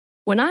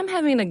When I'm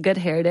having a good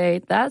hair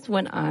day, that's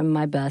when I'm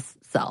my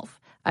best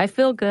self. I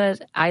feel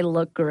good, I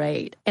look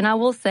great. And I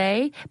will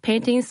say,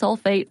 Pantene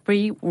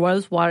Sulfate-Free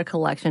Rose Water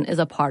Collection is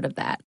a part of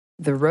that.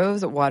 The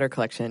Rose Water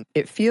Collection.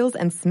 It feels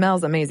and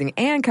smells amazing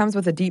and comes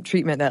with a deep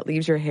treatment that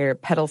leaves your hair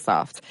petal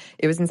soft.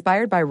 It was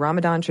inspired by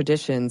Ramadan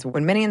traditions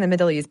when many in the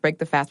Middle East break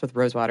the fast with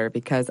rose water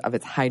because of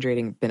its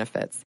hydrating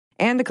benefits.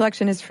 And the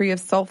collection is free of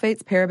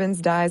sulfates,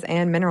 parabens, dyes,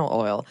 and mineral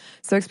oil.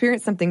 So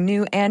experience something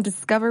new and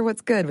discover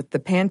what's good with the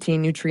Pantene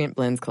Nutrient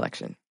Blends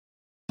collection.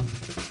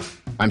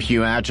 I'm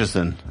Hugh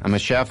Atchison. I'm a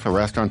chef, a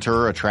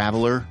restaurateur, a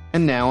traveler,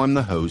 and now I'm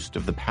the host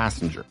of The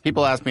Passenger.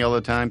 People ask me all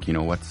the time,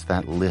 what's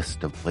that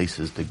list of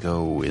places to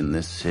go in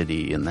this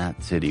city, in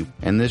that city?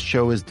 And this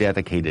show is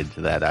dedicated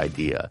to that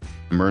idea.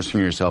 Immersing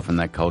yourself in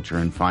that culture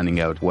and finding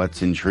out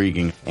what's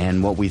intriguing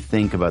and what we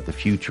think about the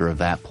future of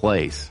that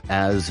place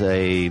as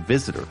a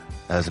visitor,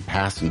 as a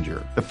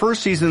passenger. The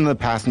first season of The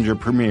Passenger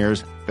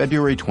premieres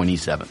February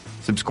 27th.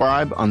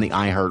 Subscribe on the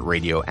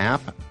iHeartRadio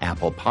app,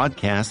 Apple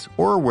Podcasts,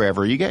 or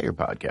wherever you get your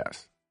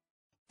podcasts.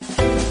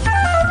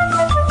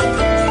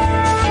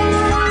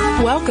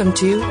 Welcome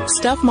to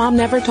Stuff Mom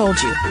Never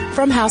Told You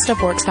from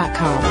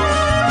HowStuffWorks.com.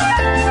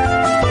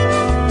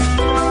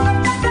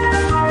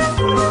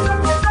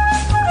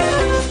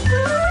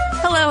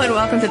 Hello and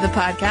welcome to the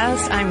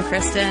podcast. I'm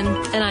Kristen.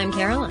 And I'm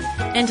Carolyn.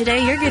 And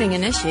today you're getting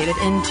initiated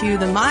into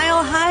the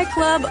Mile High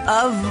Club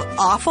of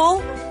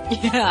awful.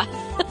 Yeah.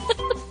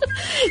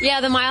 Yeah,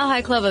 the Mile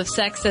High Club of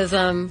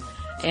sexism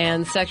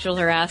and sexual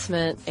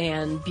harassment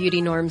and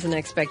beauty norms and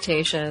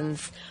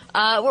expectations.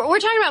 We're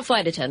talking about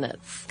flight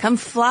attendants. Come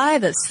fly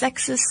the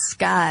sexist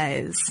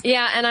skies.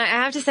 Yeah, and I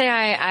have to say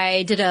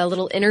I did a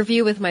little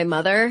interview with my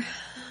mother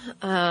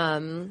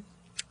about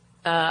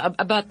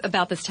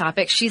this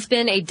topic. She's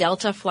been a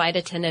Delta flight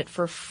attendant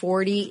for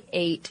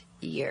 48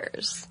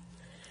 years.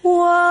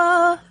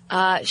 What?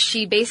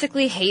 She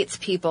basically hates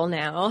people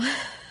now.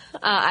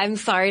 I'm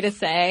sorry to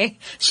say.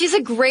 She's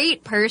a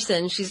great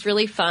person. She's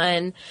really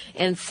fun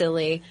and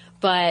silly,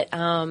 but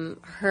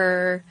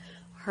her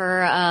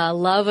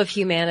love of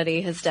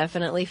humanity has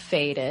definitely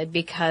faded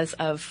because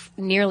of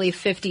nearly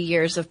 50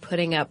 years of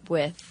putting up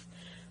with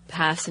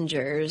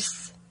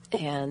passengers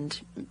and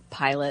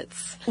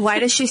pilots. Why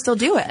does she still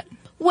do it?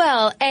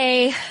 Well,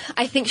 I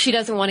think she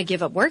doesn't want to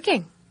give up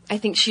working. I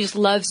think she just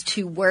loves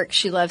to work.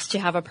 She loves to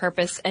have a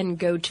purpose and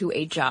go to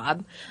a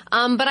job.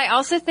 But I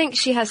also think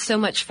she has so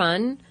much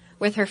fun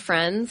with her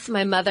friends.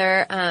 My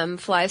mother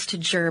flies to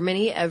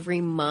Germany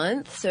every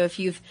month. So if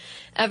you've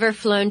ever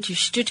flown to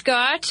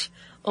Stuttgart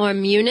or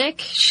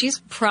Munich, she's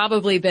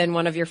probably been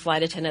one of your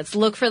flight attendants.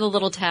 Look for the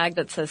little tag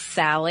that says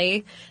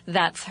Sally.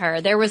 That's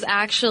her. There was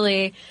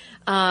actually,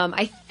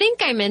 I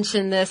think I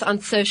mentioned this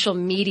on social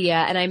media,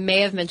 and I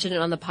may have mentioned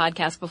it on the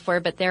podcast before,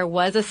 but there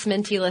was a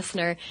Sminty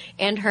listener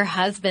and her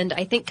husband,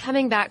 I think,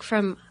 coming back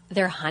from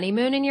their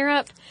honeymoon in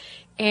Europe.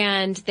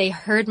 And they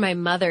heard my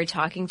mother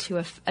talking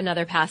to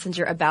another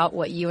passenger about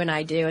what you and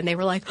I do, and they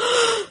were like,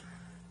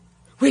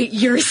 "Wait,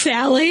 you're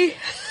Sally?"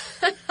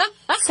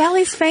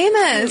 Sally's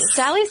famous.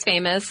 Sally's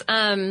famous.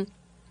 Yeah,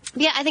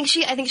 I think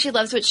she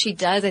loves what she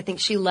does. I think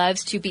she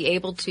loves to be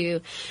able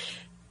to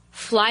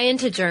fly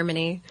into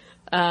Germany,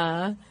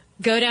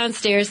 go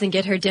downstairs and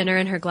get her dinner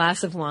and her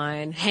glass of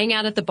wine, hang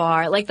out at the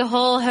bar. Like, the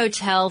whole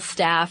hotel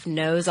staff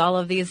knows all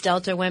of these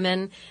Delta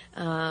women.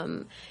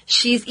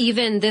 She's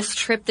even, this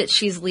trip that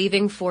she's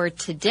leaving for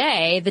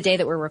today, the day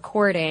that we're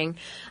recording,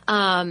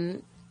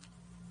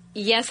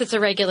 yes, it's a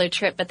regular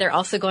trip, but they're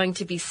also going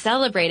to be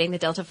celebrating, the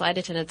Delta flight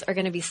attendants are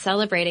going to be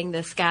celebrating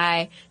this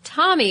guy,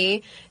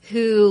 Tommy,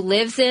 who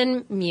lives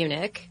in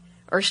Munich,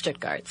 or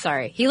Stuttgart,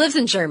 sorry. He lives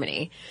in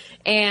Germany.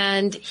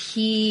 And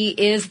he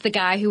is the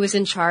guy who was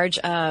in charge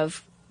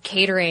of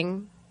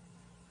catering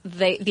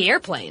the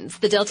airplanes,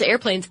 the Delta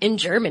airplanes in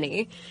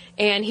Germany.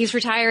 And he's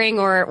retiring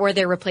or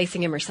they're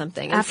replacing him or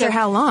something. After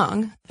how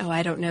long? Oh,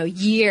 I don't know.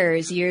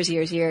 Years.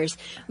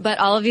 But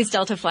all of these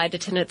Delta flight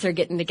attendants are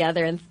getting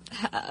together and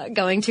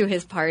going to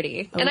his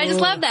party. And I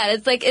just love that.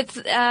 It's like,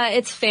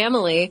 it's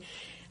family.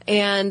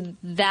 And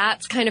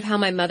that's kind of how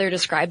my mother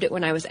described it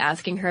when I was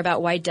asking her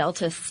about why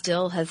Delta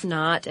still has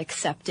not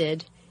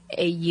accepted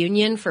a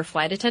union for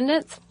flight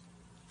attendants.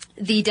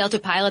 The Delta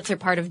pilots are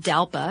part of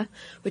DALPA,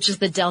 which is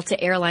the Delta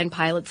Airline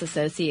Pilots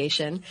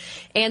Association.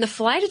 And the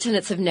flight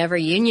attendants have never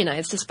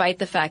unionized, despite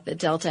the fact that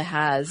Delta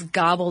has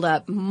gobbled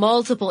up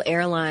multiple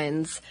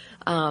airlines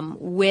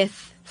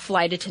with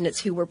flight attendants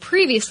who were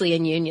previously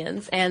in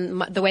unions.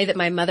 And the way that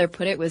my mother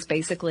put it was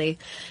basically,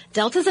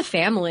 Delta's a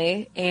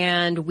family,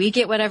 and we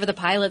get whatever the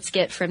pilots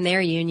get from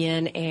their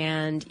union,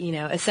 and,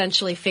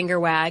 essentially finger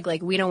wag,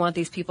 like, we don't want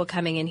these people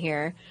coming in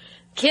here,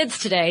 kids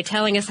today,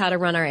 telling us how to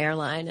run our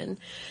airline. And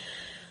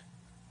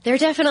they're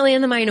definitely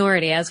in the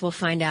minority, as we'll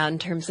find out, in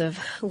terms of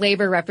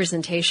labor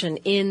representation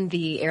in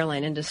the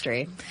airline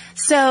industry.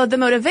 So the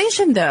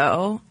motivation,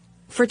 though,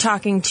 for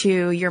talking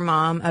to your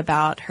mom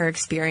about her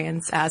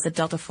experience as a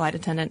Delta flight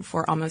attendant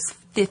for almost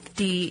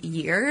 50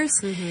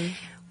 years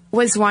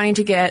was wanting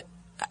to get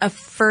a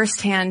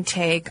firsthand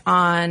take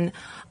on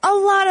a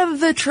lot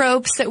of the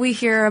tropes that we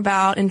hear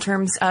about in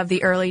terms of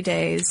the early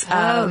days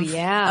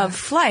of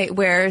flight,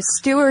 where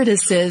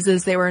stewardesses,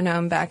 as they were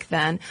known back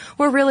then,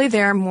 were really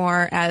there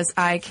more as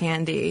eye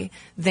candy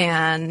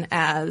than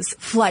as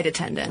flight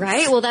attendants.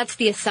 Right. Well, that's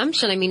the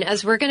assumption. I mean,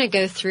 as we're going to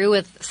go through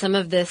with some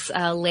of this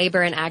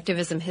labor and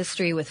activism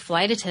history with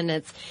flight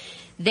attendants,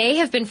 they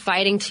have been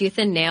fighting tooth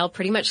and nail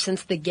pretty much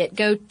since the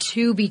get-go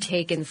to be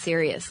taken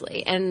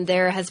seriously. And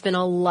there has been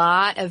a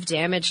lot of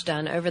damage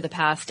done over the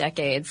past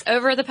decades,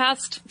 over the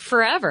past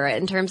forever,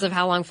 in terms of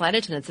how long flight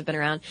attendants have been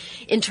around,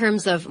 in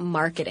terms of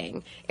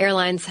marketing.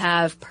 Airlines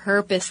have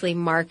purposely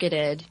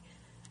marketed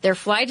their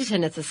flight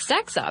attendants as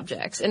sex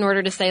objects in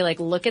order to say, like,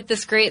 look at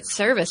this great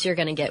service you're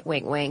going to get,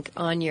 wink, wink,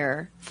 on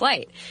your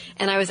flight.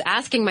 And I was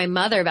asking my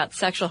mother about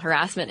sexual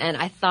harassment, and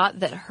I thought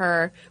that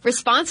her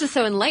response was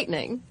so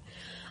enlightening.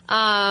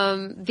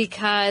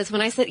 Because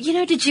when I said,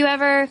 did you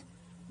ever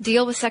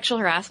deal with sexual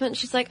harassment?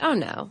 She's like, oh,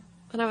 no.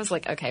 And I was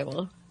like, okay,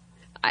 well,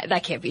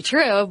 that can't be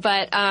true.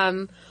 But,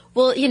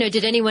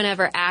 did anyone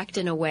ever act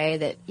in a way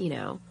that,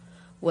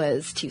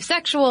 was too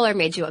sexual or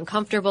made you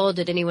uncomfortable?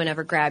 Did anyone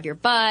ever grab your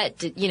butt?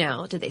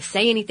 Did they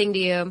say anything to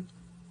you?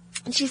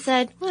 And she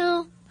said,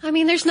 well, I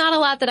mean, there's not a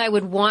lot that I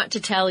would want to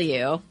tell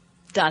you, ...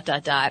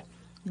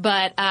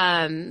 But,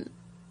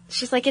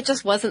 she's like, it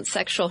just wasn't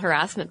sexual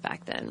harassment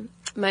back then.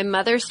 My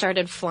mother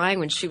started flying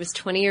when she was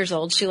 20 years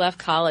old. She left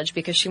college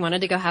because she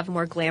wanted to go have a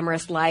more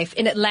glamorous life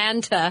in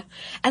Atlanta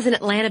as an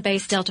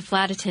Atlanta-based Delta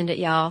flight attendant,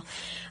 y'all.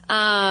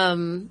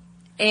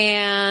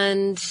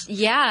 And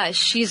yeah,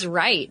 she's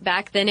right.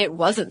 Back then it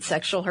wasn't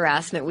sexual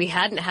harassment. We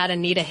hadn't had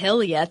Anita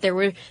Hill yet. There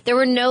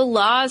were no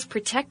laws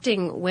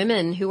protecting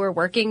women who were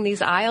working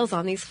these aisles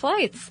on these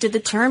flights. Did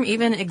the term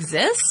even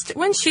exist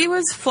when she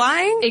was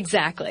flying?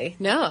 Exactly.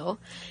 No.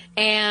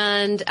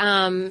 And,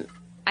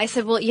 I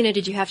said, well,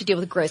 did you have to deal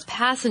with gross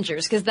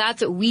passengers? Because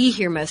that's what we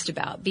hear most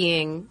about,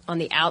 being on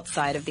the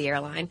outside of the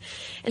airline.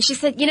 And she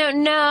said,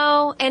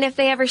 no. And if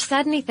they ever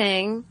said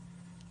anything,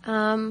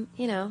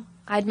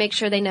 I'd make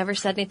sure they never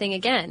said anything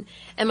again.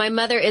 And my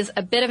mother is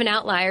a bit of an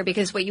outlier,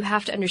 because what you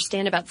have to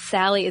understand about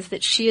Sally is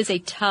that she is a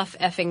tough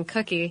effing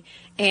cookie.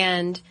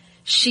 And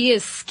she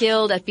is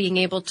skilled at being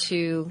able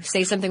to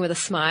say something with a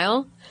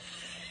smile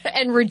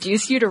and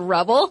reduce you to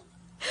rubble.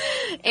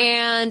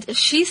 And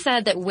she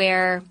said that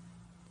where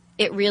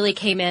it really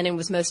came in and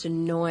was most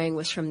annoying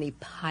was from the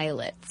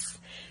pilots,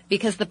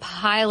 because the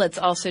pilots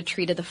also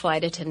treated the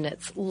flight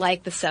attendants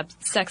like the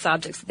sex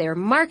objects that they were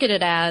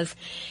marketed as.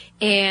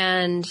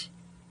 And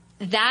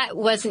that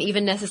wasn't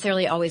even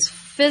necessarily always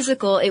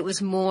physical. It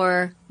was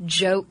more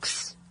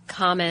jokes,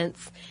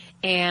 comments.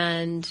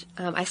 And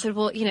I said,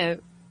 well,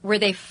 were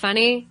they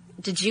funny?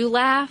 Did you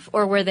laugh?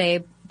 Or were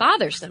they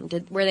bothersome?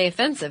 Were they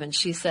offensive? And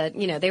she said,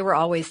 they were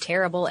always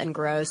terrible and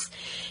gross.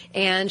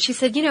 And she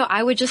said,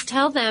 I would just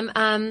tell them,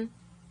 I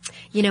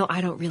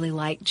don't really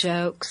like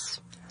jokes,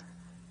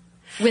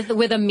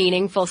 with a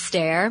meaningful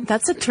stare.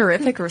 That's a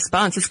terrific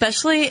response,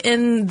 especially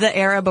in the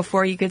era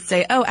before you could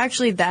say, oh,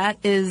 actually, that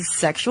is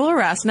sexual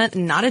harassment,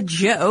 not a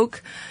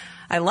joke.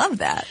 I love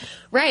that.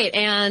 Right.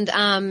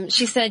 And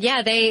she said,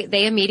 yeah,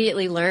 they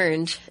immediately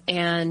learned.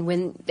 And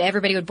when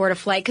everybody would board a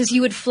flight, because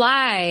you would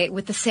fly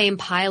with the same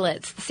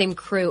pilots, the same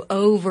crew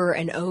over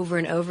and over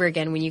and over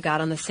again when you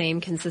got on the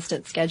same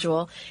consistent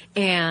schedule.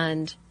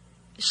 And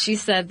she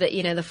said that,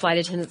 the flight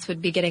attendants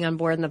would be getting on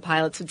board and the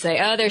pilots would say,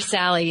 oh, there's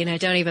Sally,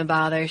 don't even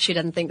bother. She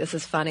doesn't think this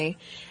is funny.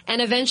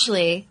 And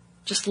eventually,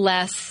 just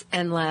less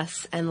and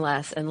less and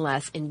less and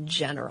less in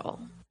general.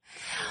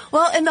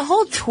 Well, and the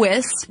whole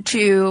twist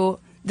to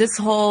this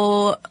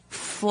whole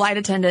flight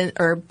attendant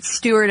or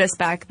stewardess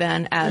back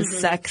then as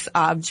sex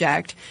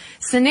object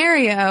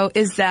scenario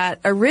is that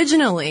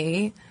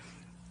originally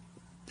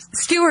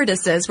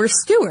stewardesses were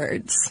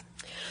stewards.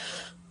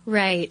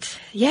 Right.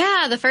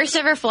 Yeah, the first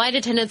ever flight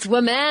attendants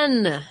were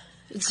men.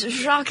 It's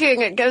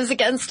shocking. It goes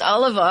against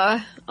all of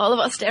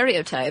our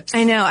stereotypes.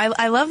 I know.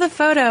 I love the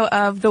photo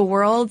of the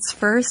world's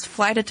first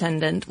flight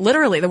attendant,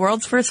 literally the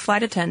world's first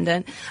flight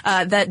attendant,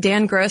 that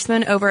Dan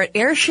Grossman over at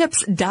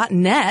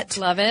airships.net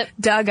love it.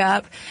 Dug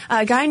up.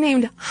 A guy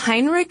named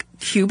Heinrich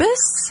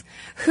Kubis,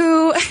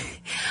 who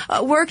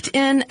worked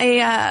in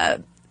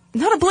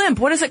not a blimp.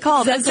 What is it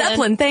called? Zeppelin. A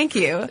Zeppelin. Thank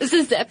you. It's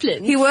a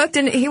Zeppelin. He worked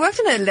in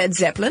a Led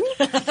Zeppelin.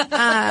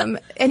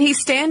 And he's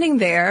standing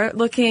there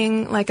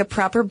looking like a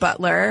proper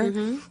butler,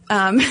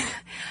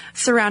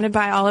 surrounded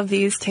by all of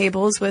these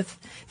tables with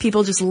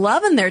people just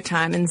loving their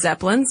time in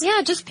Zeppelins.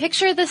 Yeah, just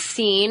picture the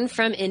scene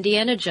from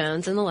Indiana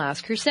Jones and the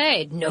Last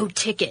Crusade. No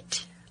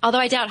ticket. Although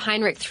I doubt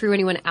Heinrich threw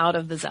anyone out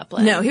of the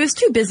Zeppelin. No, he was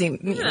too busy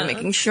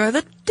making sure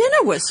that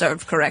dinner was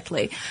served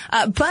correctly.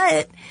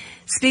 But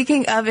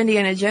speaking of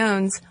Indiana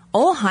Jones,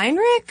 old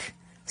Heinrich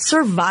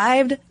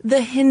survived the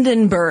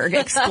Hindenburg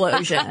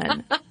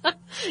explosion.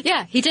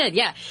 Yeah, he did,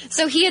 yeah.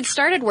 So he had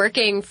started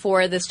working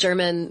for this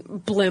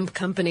German blimp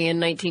company in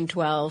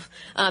 1912.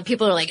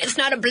 People are like, it's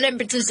not a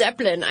blimp, it's a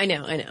Zeppelin. I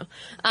know.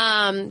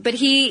 But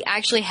he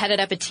actually headed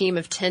up a team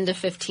of 10 to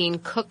 15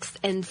 cooks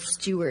and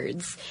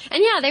stewards.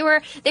 And yeah,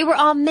 they were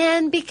all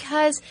men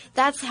because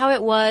that's how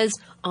it was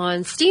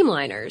on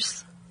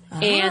steamliners.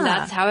 And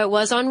that's how it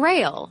was on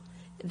rail.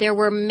 There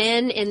were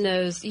men in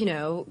those,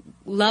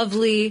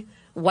 lovely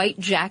white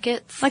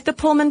jackets. Like the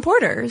Pullman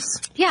porters.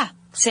 Yeah,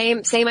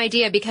 same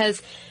idea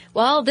because,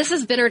 well, this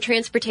has been our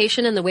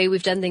transportation and the way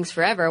we've done things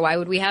forever. Why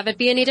would we have it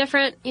be any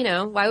different?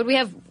 Why would we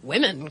have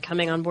women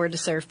coming on board to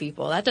serve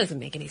people? That doesn't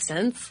make any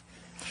sense.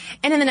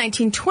 And in the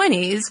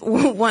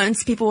 1920s,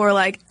 once people were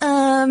like,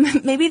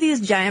 maybe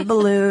these giant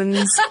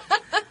balloons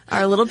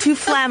are a little too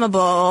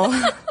flammable.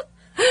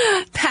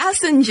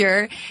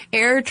 Passenger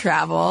air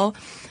travel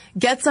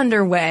gets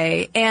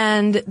underway,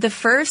 and the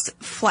first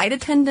flight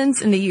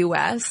attendants in the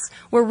U.S.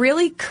 were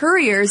really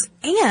couriers,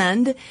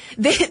 and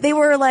they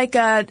were like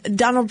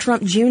Donald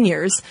Trump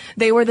Jr.'s.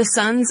 They were the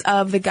sons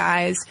of the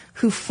guys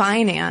who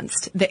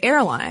financed the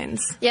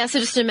airlines. Yeah, so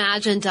just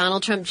imagine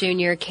Donald Trump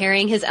Jr.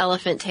 carrying his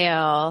elephant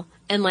tail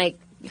and,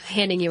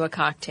 handing you a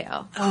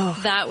cocktail. Oh.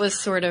 That was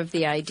sort of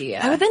the idea.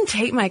 I would then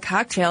take my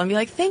cocktail and be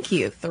like, thank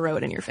you, throw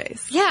it in your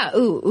face. Yeah,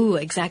 ooh,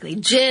 exactly.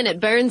 Gin,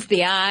 it burns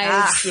the eyes.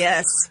 Ah,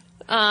 yes.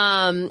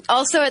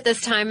 Also at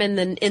this time in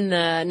the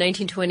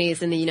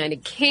 1920s in the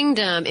United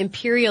Kingdom,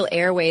 Imperial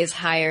Airways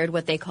hired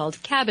what they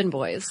called cabin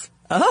boys.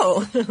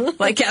 Oh,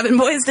 like cabin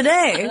boys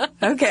today.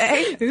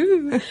 Okay.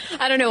 Ooh.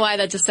 I don't know why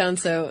that just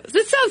sounds so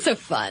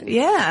fun.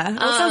 Yeah.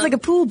 Well, it sounds like a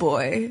pool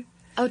boy.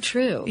 Oh,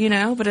 true.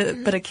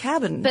 But a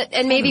cabin.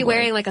 And maybe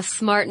wearing a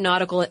smart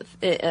nautical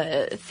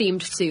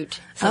themed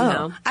suit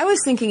somehow. Oh, I was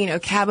thinking,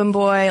 cabin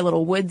boy, a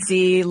little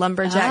woodsy,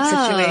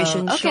 lumberjack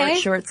situation, okay.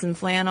 shorts and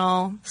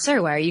flannel.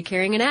 Sir, why are you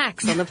carrying an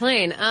axe on the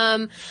plane?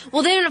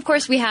 Well, then, of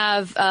course, we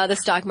have the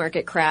stock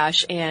market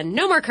crash and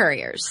no more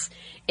couriers.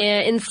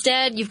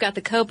 Instead, you've got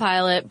the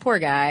co-pilot, poor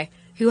guy,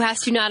 who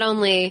has to not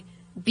only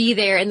be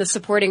there in the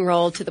supporting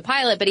role to the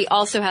pilot, but he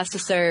also has to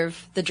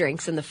serve the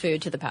drinks and the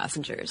food to the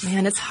passengers.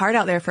 Man, it's hard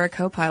out there for a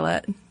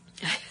co-pilot.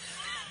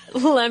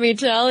 Let me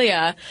tell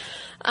ya.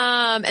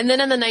 And then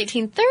in the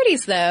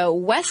 1930s, though,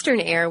 Western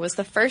Air was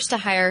the first to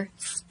hire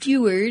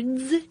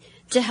stewards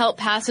to help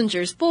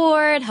passengers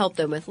board, help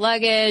them with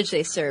luggage.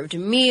 They served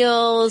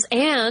meals,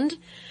 and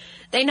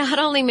they not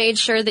only made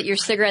sure that your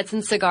cigarettes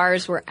and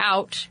cigars were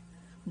out,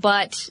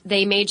 but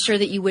they made sure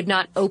that you would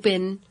not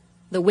open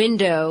the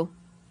window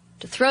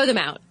to throw them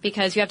out,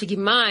 because you have to keep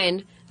in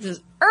mind, this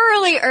is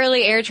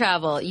early air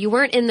travel. You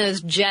weren't in those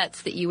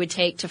jets that you would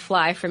take to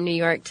fly from New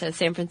York to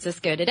San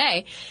Francisco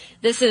today.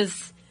 This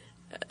is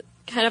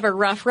kind of a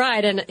rough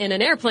ride in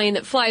an airplane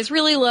that flies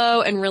really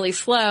low and really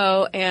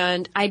slow,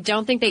 and I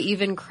don't think they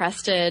even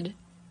crested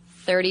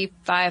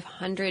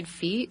 3,500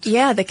 feet.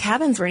 Yeah, the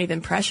cabins weren't even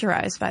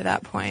pressurized by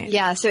that point.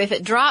 Yeah, so if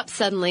it dropped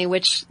suddenly,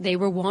 which they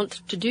were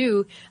wont to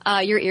do,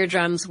 your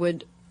eardrums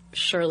would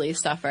surely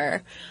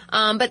suffer.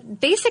 But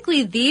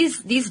basically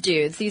these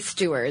dudes, these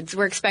stewards,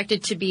 were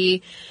expected to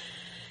be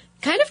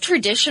kind of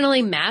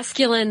traditionally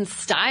masculine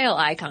style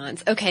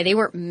icons. Okay, they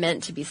weren't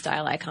meant to be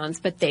style icons,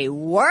 but they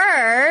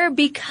were,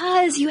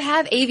 because you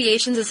have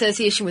aviation's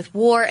association with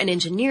war and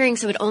engineering,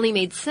 so it only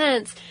made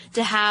sense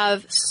to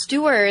have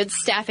stewards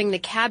staffing the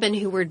cabin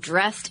who were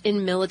dressed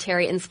in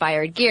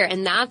military-inspired gear.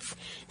 And that's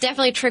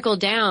definitely trickled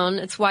down.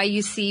 It's why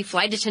you see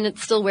flight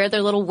attendants still wear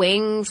their little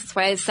wings. It's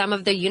why some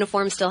of their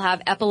uniforms still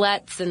have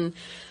epaulets and,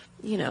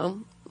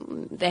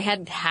 they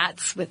had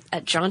hats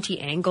at jaunty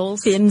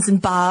angles. Bims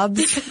and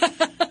bobs.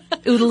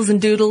 Oodles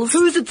and doodles.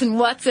 Who's-its and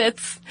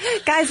what's-its.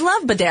 Guys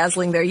love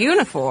bedazzling their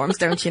uniforms,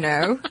 don't you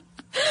know?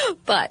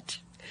 But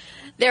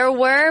there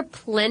were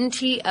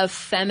plenty of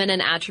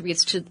feminine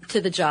attributes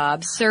to the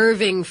job,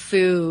 serving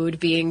food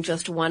being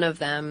just one of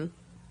them.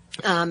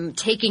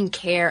 Taking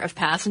care of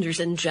passengers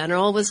in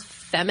general was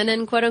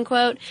feminine, quote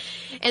unquote.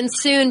 And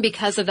soon,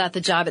 because of that, the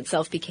job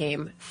itself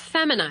became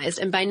feminized.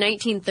 And by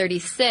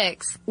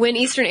 1936, when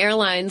Eastern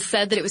Airlines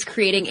said that it was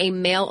creating a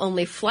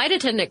male-only flight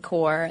attendant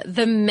corps,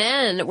 the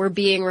men were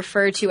being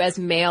referred to as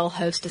male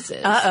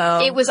hostesses.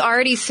 Uh-oh. It was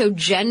already so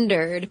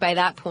gendered by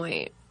that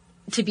point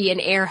to be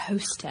an air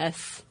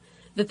hostess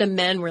that the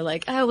men were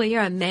like, oh, well,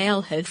 you're a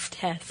male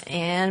hostess.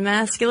 And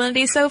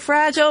masculinity's so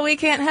fragile, we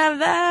can't have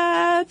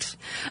that.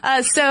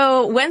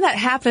 So when that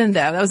happened, though,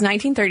 that was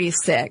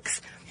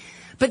 1936.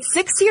 But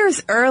 6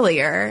 years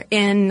earlier,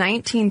 in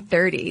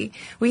 1930,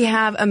 we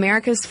have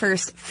America's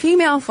first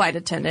female flight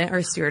attendant,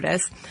 or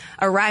stewardess,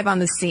 arrive on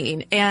the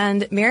scene.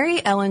 And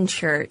Mary Ellen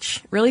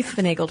Church really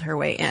finagled her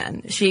way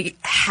in. She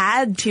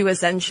had to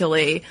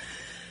essentially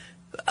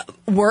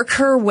work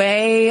her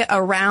way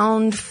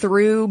around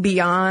through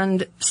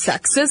beyond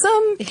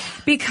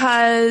sexism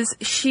because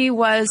she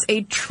was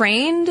a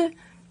trained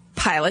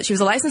pilot. She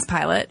was a licensed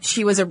pilot.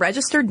 She was a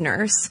registered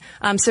nurse.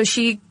 So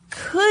she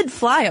could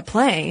fly a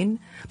plane.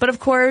 But of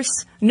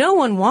course, no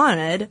one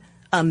wanted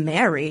a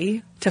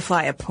Mary to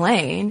fly a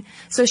plane.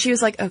 So she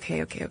was like,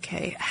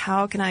 okay.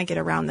 How can I get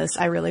around this?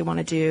 I really want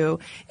to do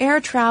air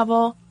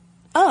travel.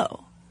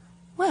 Oh,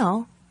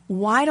 well,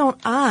 why don't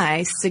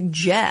I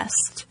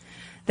suggest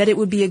that it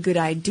would be a good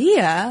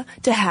idea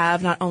to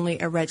have not only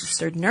a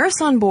registered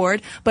nurse on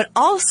board, but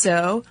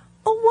also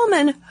a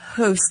woman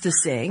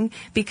hostessing,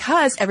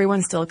 because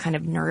everyone's still kind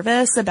of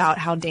nervous about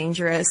how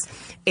dangerous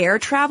air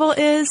travel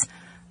is.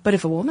 But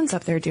if a woman's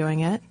up there doing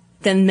it,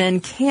 then men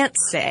can't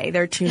say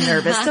they're too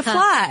nervous to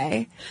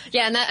fly.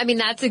 Yeah, and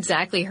that's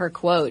exactly her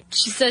quote.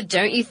 She said,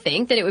 don't you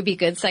think that it would be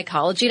good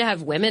psychology to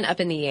have women up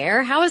in the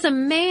air? How is a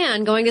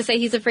man going to say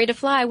he's afraid to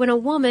fly when a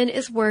woman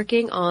is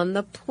working on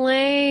the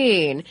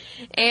plane?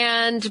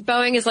 And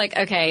Boeing is like,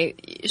 okay,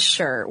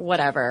 sure,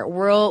 whatever.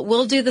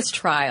 We'll do this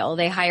trial.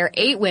 They hire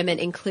 8 women,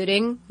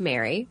 including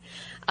Mary,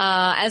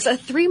 as a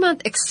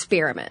 3-month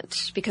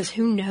experiment, because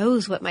who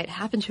knows what might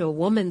happen to a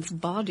woman's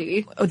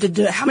body. Oh,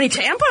 how many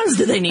tampons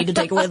do they need to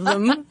take with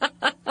them?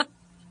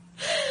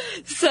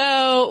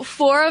 So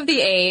 4 of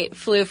the 8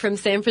 flew from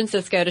San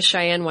Francisco to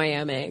Cheyenne,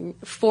 Wyoming.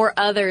 4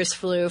 others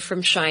flew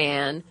from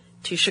Cheyenne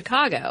to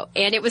Chicago.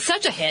 And it was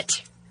such a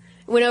hit.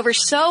 It went over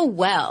so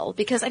well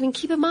because,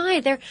 keep in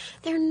mind,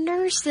 they're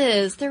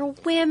nurses, they're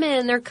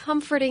women, they're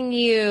comforting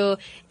you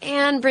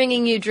and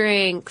bringing you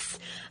drinks.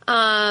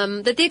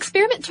 That the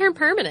experiment turned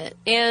permanent.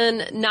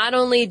 And not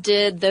only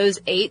did those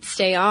 8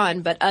 stay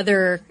on, but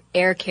other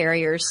air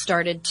carriers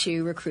started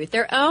to recruit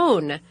their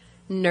own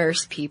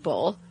nurse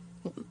people,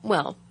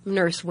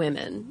 nurse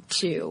women,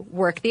 to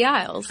work the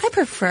aisles. I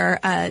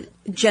prefer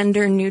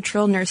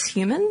gender-neutral nurse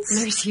humans.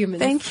 Nurse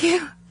humans. Thank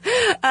you.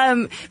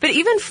 But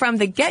even from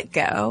the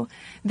get-go,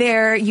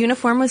 their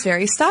uniform was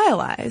very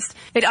stylized.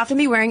 They'd often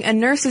be wearing a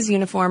nurse's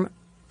uniform,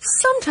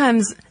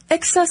 sometimes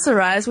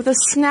accessorized with a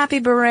snappy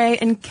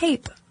beret and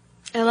cape.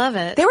 I love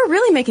it. They were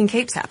really making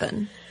capes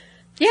happen.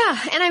 Yeah,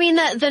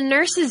 and the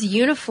nurse's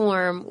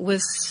uniform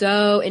was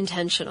so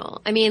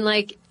intentional.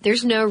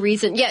 There's no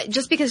reason. Yeah,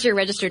 just because you're a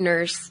registered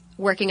nurse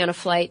working on a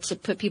flight to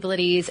put people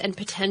at ease and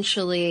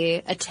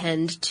potentially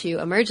attend to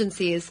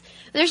emergencies,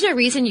 there's no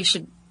reason you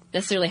should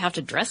necessarily have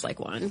to dress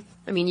like one.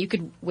 You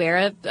could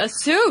wear a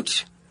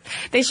suit.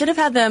 They should have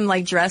had them,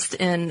 dressed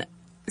in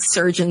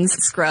surgeon's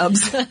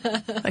scrubs,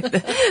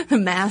 the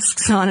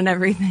masks on and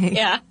everything.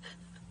 Yeah.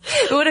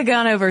 It would have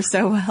gone over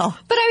so well.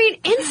 But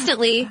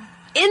instantly,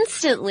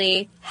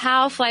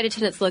 how flight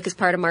attendants look is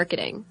part of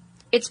marketing.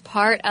 It's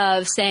part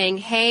of saying,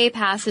 hey,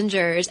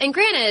 passengers. And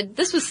granted,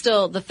 this was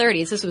still the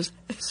 30s. This was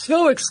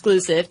so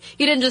exclusive.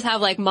 You didn't just have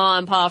Ma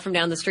and Pa from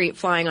down the street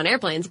flying on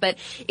airplanes, but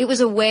it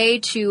was a way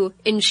to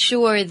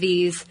ensure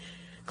these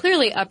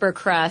clearly upper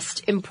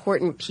crust,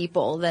 important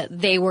people that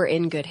they were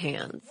in good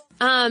hands.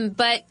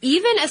 But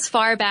even as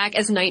far back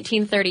as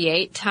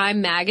 1938,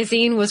 Time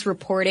magazine was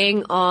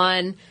reporting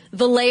on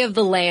the lay of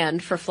the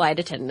land for flight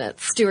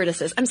attendants,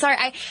 stewardesses. I'm sorry,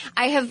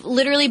 I have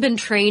literally been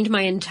trained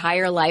my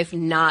entire life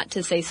not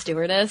to say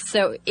stewardess,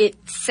 so it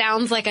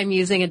sounds like I'm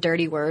using a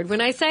dirty word when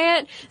I say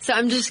it. So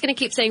I'm just going to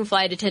keep saying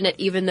flight attendant,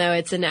 even though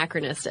it's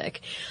anachronistic.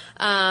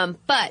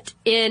 But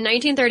in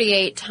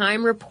 1938,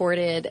 Time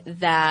reported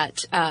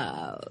that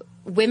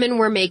women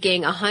were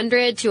making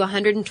 $100 to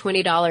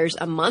 $120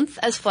 a month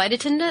as flight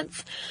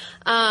attendants.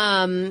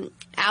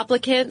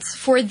 Applicants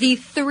for the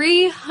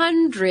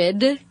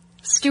 300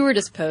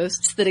 stewardess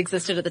posts that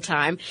existed at the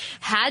time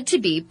had to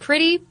be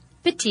pretty,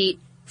 petite,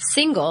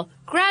 single,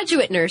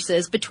 graduate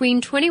nurses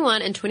between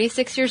 21 and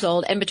 26 years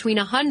old and between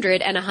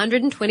 100 and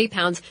 120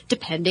 pounds,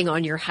 depending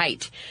on your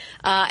height.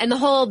 And the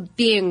whole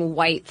being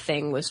white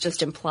thing was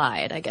just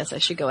implied, I guess I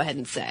should go ahead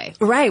and say.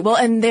 Right. Well,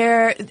 and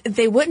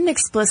they wouldn't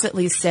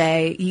explicitly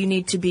say you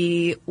need to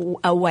be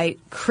a white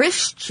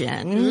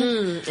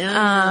Christian.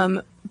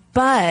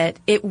 But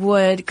it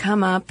would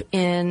come up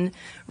in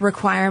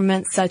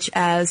requirements such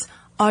as,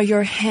 are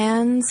your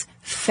hands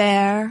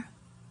fair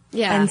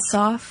and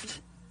soft? ...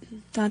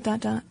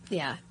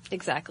 Yeah,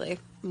 exactly.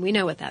 We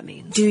know what that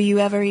means. Do you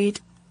ever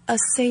eat a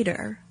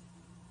Seder?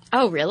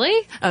 Oh,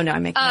 really? Oh, no,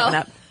 I'm making that one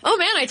up. Oh,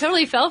 man, I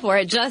totally fell for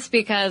it just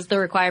because the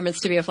requirements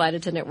to be a flight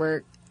attendant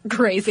were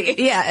crazy.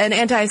 Yeah, and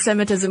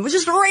anti-Semitism was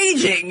just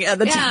raging at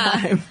the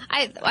time.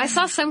 I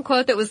saw some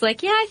quote that was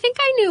like, yeah, I think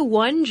I knew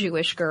one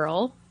Jewish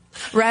girl.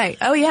 Right.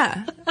 Oh,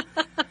 yeah.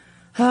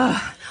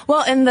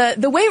 Well, and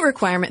the weight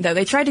requirement, though,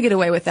 they tried to get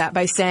away with that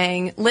by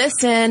saying,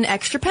 listen,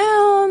 extra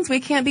pounds, we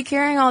can't be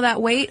carrying all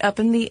that weight up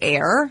in the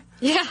air.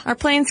 Yeah. Our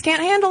planes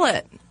can't handle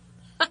it.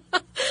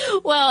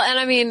 Well,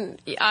 and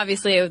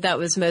obviously that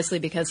was mostly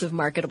because of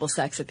marketable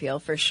sex appeal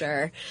for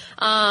sure.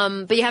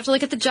 But you have to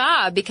look at the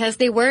job because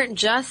they weren't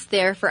just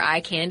there for eye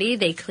candy.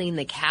 They cleaned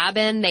the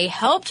cabin. They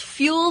helped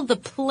fuel the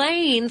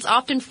planes,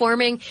 often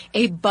forming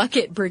a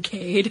bucket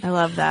brigade. I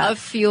love that. Of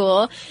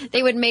fuel.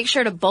 They would make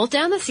sure to bolt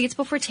down the seats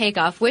before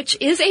takeoff, which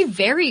is a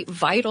very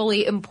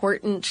vitally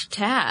important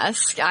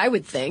task, I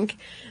would think.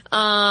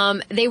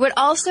 They would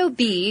also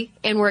be,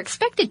 and were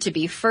expected to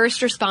be,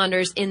 first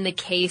responders in the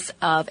case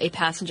of a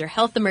passenger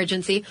health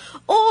emergency,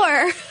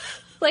 or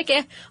like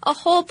a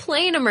whole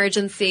plane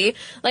emergency,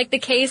 like the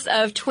case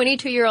of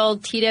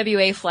 22-year-old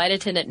TWA flight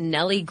attendant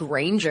Nellie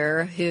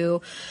Granger,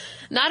 who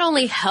not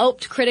only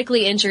helped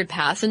critically injured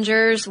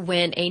passengers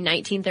when a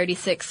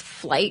 1936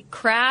 flight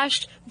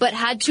crashed, but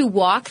had to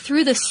walk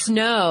through the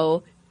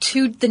snow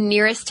to the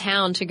nearest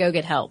town to go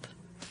get help.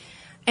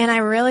 And I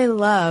really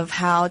love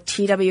how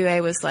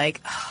TWA was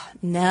like, oh,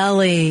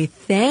 Nellie,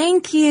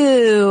 thank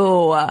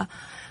you.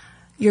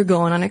 You're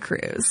going on a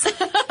cruise.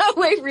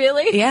 Wait,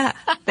 really? Yeah.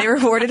 They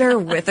rewarded her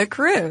with a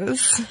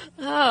cruise.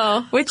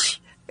 Oh.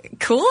 Which,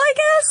 cool, I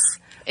guess?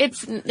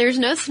 There's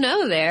no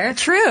snow there.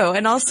 True.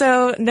 And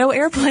also no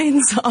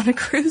airplanes on a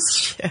cruise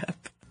ship.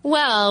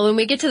 Well, when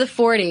we get to the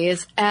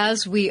 40s,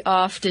 as we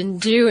often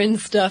do in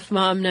Stuff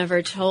Mom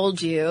Never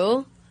Told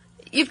You,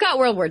 you've got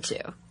World War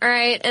II, all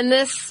right? And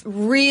this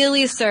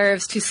really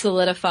serves to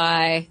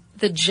solidify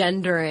the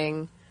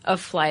gendering of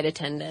flight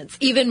attendants,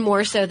 even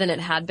more so than it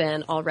had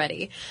been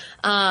already.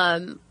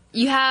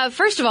 You have,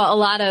 first of all, a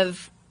lot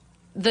of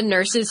the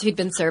nurses who'd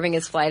been serving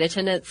as flight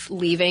attendants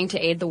leaving to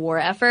aid the war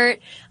effort,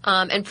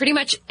 and pretty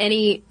much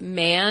any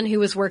man who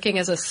was working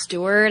as a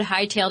steward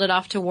hightailed it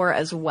off to war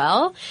as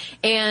well.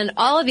 And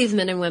all of these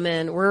men and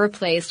women were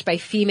replaced by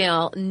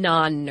female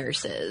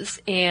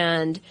non-nurses.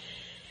 And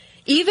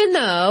even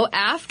though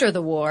after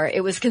the war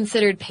it was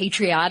considered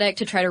patriotic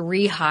to try to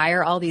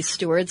rehire all these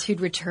stewards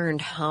who'd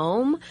returned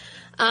home,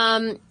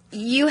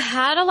 you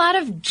had a lot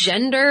of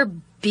gender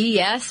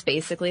BS,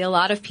 basically. A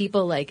lot of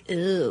people like,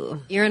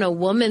 ew, you're in a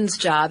woman's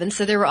job. And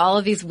so there were all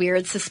of these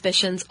weird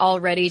suspicions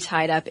already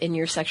tied up in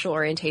your sexual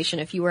orientation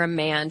if you were a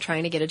man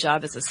trying to get a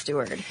job as a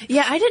steward.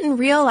 Yeah, I didn't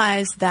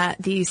realize that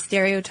the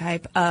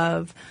stereotype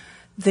of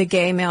the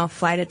gay male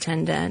flight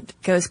attendant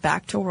goes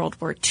back to World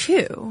War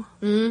II.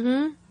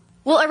 Mm-hmm.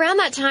 Well, around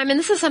that time, and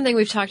this is something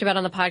we've talked about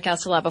on the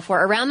podcast a lot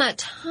before, around that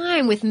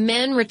time with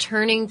men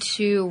returning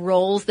to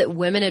roles that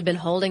women had been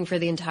holding for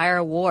the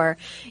entire war,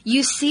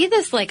 you see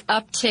this like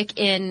uptick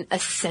in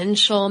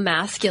essential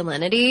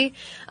masculinity,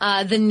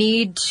 the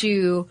need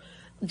to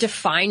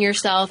define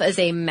yourself as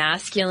a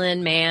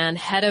masculine man,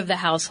 head of the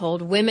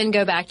household. Women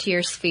go back to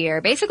your sphere.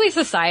 Basically,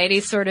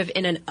 society's sort of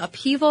in an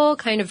upheaval,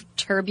 kind of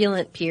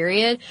turbulent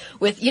period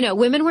with,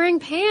 women wearing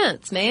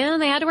pants, man.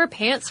 They had to wear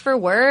pants for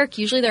work.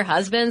 Usually their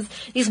husbands.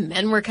 These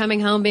men were coming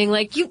home being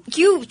like, you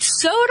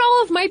sewed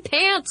all of my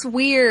pants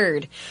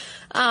weird.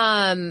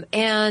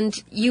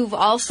 And you've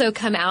also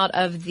come out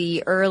of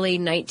the early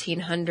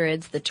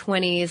 1900s, the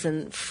 20s,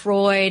 and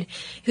Freud,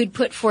 who'd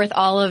put forth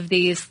all of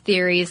these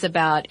theories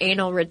about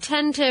anal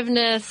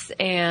retentiveness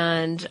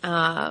and,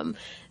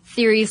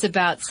 theories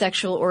about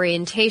sexual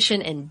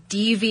orientation and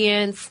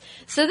deviance.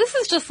 So this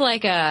is just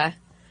like a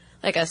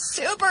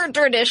super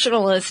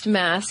traditionalist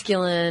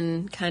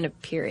masculine kind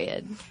of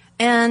period.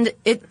 And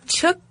it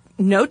took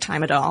no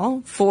time at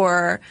all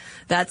for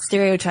that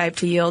stereotype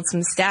to yield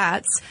some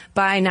stats.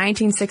 By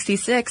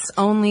 1966,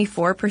 only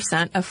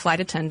 4% of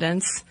flight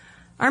attendants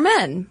are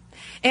men.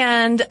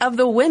 And of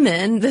the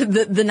women,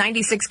 the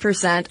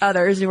 96%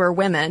 others who are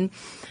women,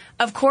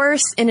 of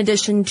course, in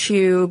addition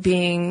to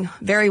being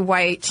very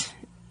white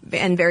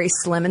and very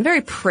slim and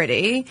very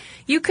pretty,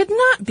 you could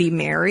not be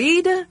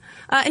married,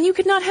 and you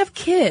could not have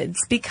kids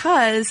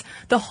because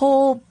the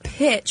whole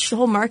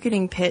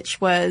marketing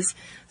pitch was,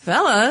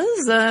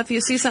 fellas, if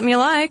you see something you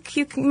like,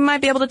 you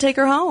might be able to take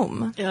her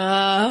home.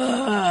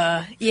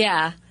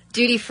 Yeah.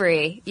 Duty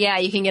free. Yeah,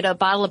 you can get a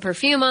bottle of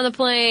perfume on the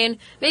plane,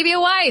 maybe a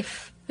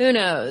wife. Who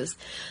knows?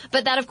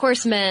 But that, of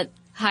course, meant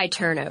high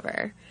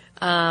turnover.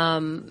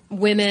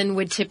 Women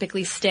would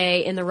typically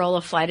stay in the role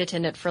of flight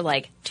attendant for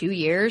like 2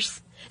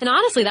 years. And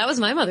honestly, that was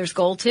my mother's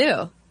goal,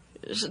 too.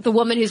 The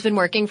woman who's been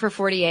working for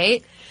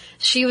 48,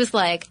 she was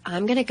like,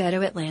 I'm going to go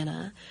to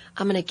Atlanta.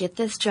 I'm going to get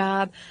this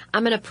job.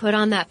 I'm going to put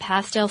on that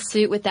pastel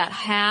suit with that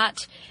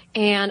hat,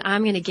 and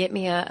I'm going to get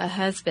me a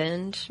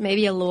husband,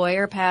 maybe a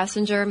lawyer,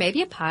 passenger,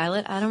 maybe a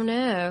pilot. I don't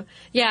know.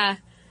 Yeah,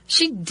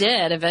 she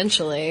did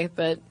eventually,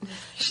 but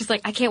she's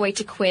like, I can't wait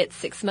to quit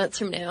 6 months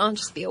from now and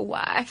just be a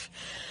wife.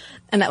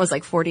 And that was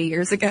like 40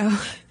 years ago.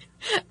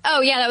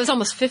 Oh, yeah, that was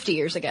almost 50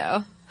 years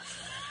ago.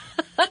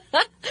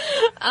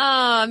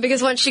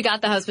 Because once she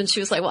got the husband, she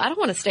was like, well, I don't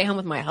want to stay home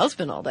with my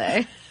husband all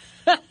day.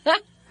 All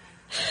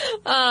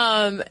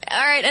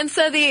right. And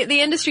so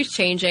the industry's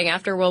changing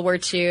after World War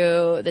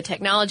II. The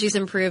technology's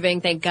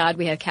improving. Thank God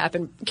we have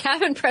cabin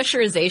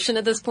pressurization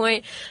at this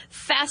point.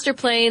 Faster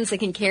planes that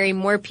can carry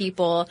more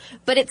people,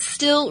 but it's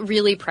still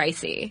really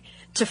pricey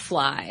to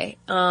fly.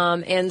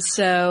 And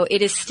so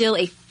it is still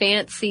a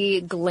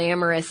fancy,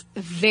 glamorous,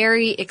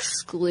 very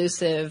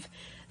exclusive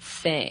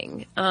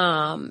thing.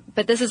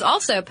 But this is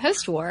also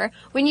post-war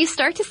when you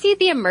start to see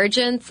the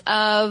emergence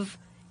of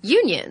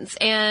unions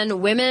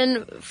and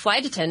women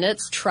flight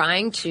attendants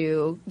trying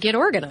to get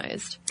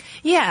organized.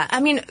 Yeah, I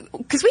mean,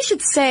 because we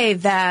should say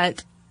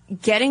that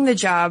getting the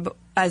job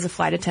as a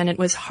flight attendant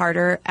was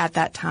harder at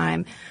that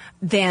time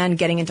than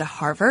getting into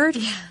Harvard.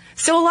 Yeah.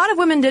 So a lot of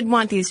women did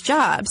want these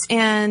jobs,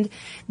 and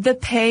the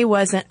pay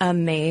wasn't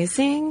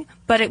amazing,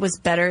 but it was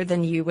better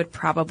than you would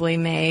probably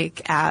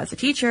make as a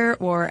teacher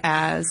or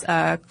as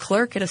a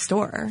clerk at a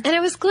store. And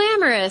it was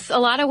glamorous. A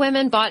lot of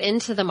women bought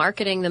into the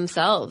marketing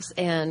themselves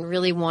and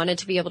really wanted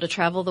to be able to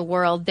travel the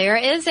world. There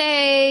is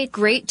a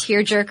great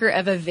tearjerker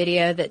of a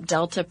video that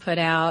Delta put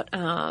out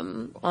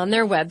on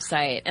their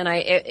website, and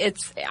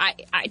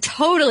I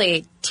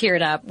totally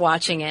teared up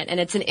watching it. And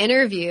it's an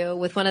interview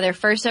with one of their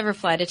first ever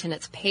flight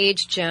attendants,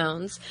 Paige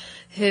Jones,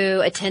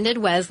 who attended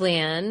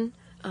Wesleyan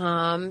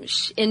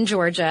in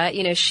Georgia.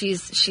 You know,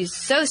 she's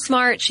so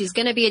smart. She's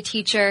going to be a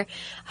teacher.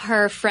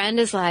 Her friend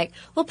is like,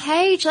 well,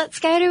 Paige, let's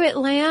go to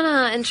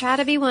Atlanta and try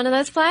to be one of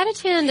those flight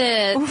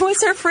attendants.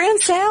 What's her friend,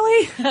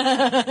 Sally?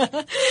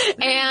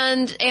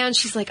 And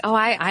she's like, oh,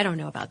 I don't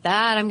know about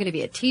that. I'm going to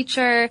be a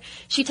teacher.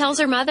 She tells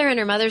her mother, and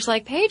her mother's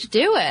like, Paige,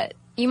 do it.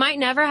 You might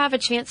never have a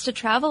chance to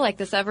travel like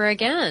this ever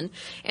again.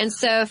 And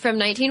so from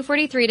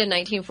 1943 to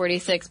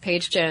 1946,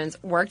 Paige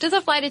Jones worked as a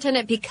flight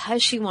attendant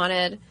because she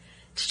wanted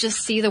to just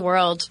see the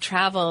world, to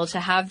travel, to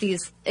have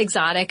these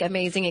exotic,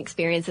 amazing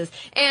experiences.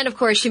 And, of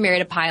course, she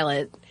married a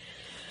pilot,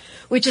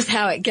 which is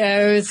how it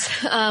goes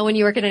when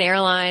you work at an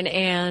airline,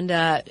 and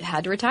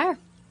had to retire.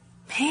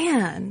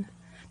 Man,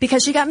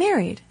 because she got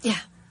married. Yeah.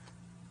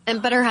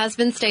 But her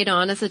husband stayed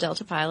on as a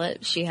Delta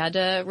pilot. She had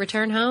to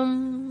return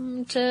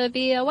home to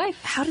be a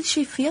wife. How did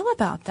she feel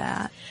about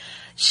that?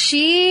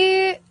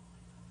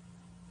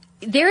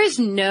 There is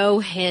no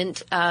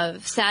hint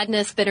of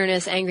sadness,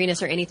 bitterness,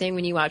 angriness, or anything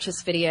when you watch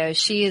this video.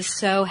 She is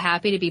so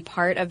happy to be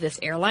part of this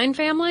airline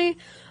family.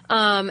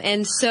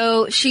 And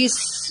so she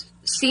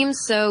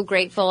seems so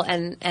grateful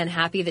and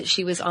happy that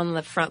she was on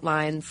the front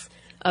lines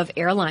of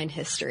airline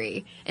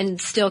history and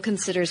still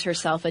considers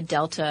herself a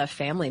Delta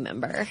family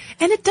member.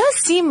 And it does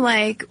seem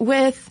like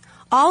with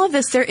all of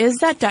this, there is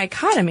that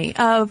dichotomy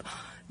of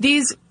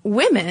these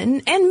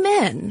women and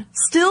men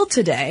still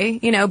today,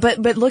 you know, but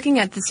looking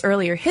at this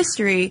earlier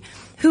history,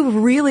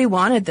 who really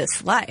wanted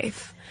this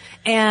life.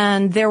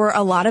 And there were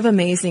a lot of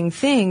amazing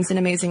things and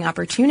amazing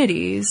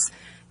opportunities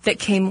that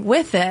came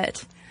with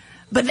it.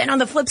 But then on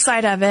the flip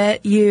side of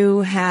it,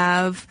 you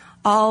have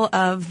all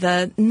of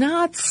the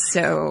not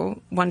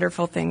so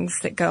wonderful things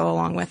that go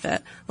along with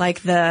it,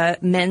 like the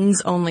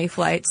men's only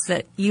flights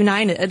that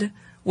United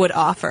would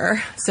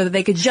offer so that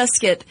they could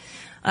just get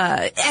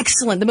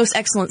the most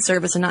excellent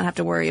service and not have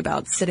to worry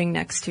about sitting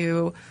next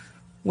to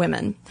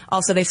women.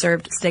 Also, they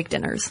served steak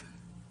dinners.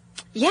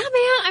 Yeah, man.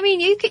 I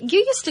mean, you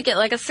used to get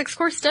like a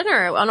 6-course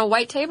dinner on a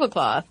white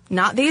tablecloth.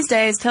 Not these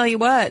days. Tell you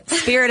what,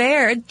 Spirit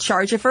Air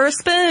charge you for a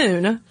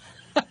spoon.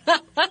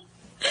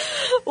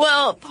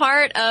 Well,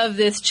 part of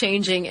this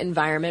changing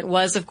environment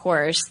was, of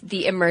course,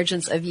 the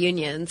emergence of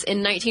unions. In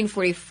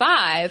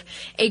 1945,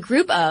 a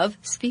group of,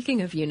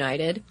 speaking of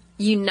United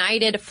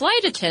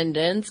flight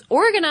attendants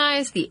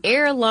organized the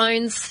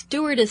Airline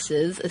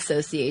Stewardesses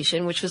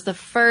Association, which was the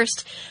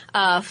first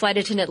flight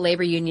attendant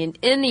labor union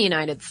in the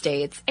United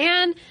States.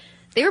 And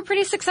they were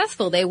pretty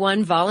successful. They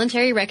won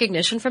voluntary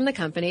recognition from the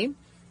company.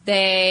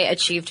 They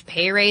achieved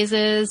pay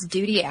raises,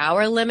 duty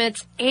hour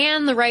limits,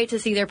 and the right to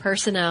see their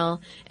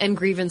personnel and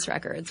grievance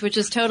records, which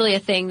is totally a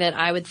thing that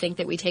I would think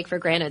that we take for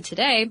granted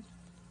today.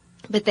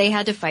 But they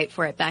had to fight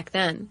for it back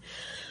then.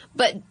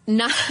 But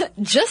not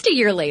just a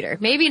year later,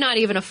 maybe not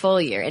even a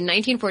full year, in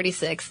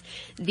 1946,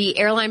 the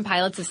Airline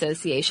Pilots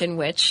Association,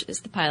 which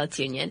is the pilots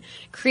union,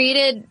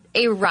 created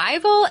a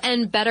rival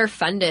and better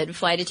funded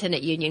flight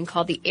attendant union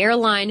called the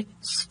Airline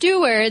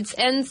Stewards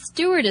and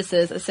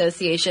Stewardesses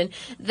Association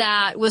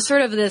that was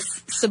sort of this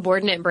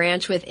subordinate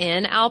branch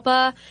within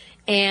ALPA.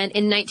 And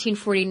in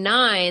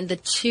 1949, the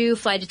two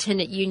flight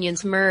attendant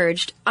unions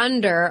merged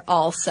under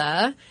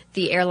ALSA,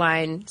 the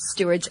Airline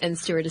Stewards and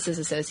Stewardesses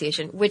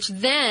Association, which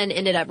then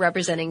ended up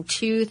representing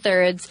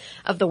 2/3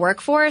 of the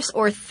workforce,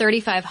 or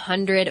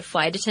 3,500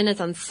 flight attendants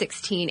on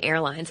 16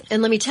 airlines.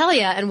 And let me tell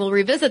you, and we'll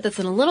revisit this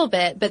in a little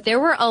bit, but there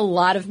were a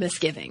lot of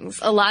misgivings.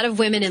 A lot of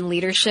women in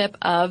leadership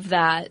of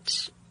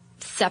that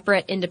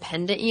separate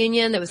independent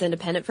union that was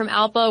independent from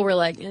ALPA were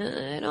like,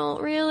 I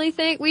don't really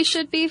think we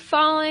should be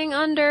falling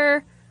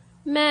under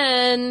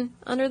men,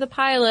 under the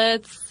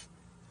pilots,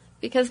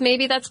 because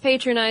maybe that's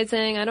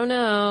patronizing. I don't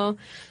know.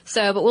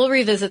 So, but we'll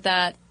revisit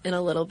that in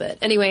a little bit.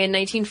 Anyway, in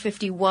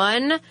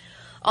 1951,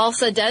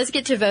 ALSA does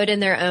get to vote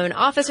in their own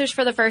officers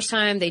for the first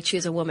time. They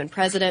choose a woman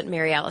president,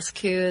 Mary Alice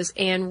Coos,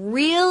 and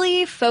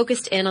really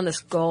focused in on this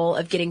goal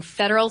of getting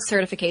federal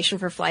certification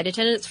for flight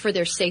attendants for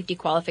their safety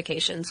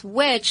qualifications,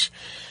 which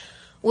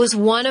was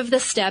one of the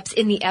steps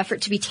in the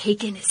effort to be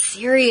taken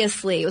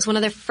seriously. It was one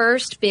of the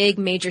first big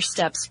major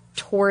steps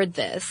toward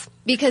this,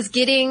 because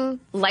getting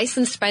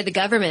licensed by the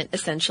government,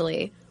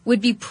 essentially,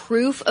 would be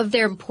proof of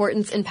their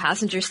importance in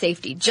passenger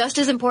safety, just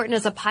as important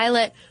as a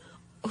pilot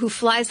who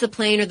flies the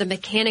plane or the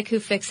mechanic who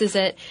fixes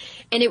it.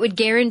 And it would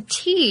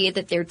guarantee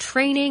that their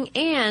training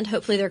and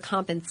hopefully their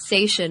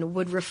compensation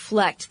would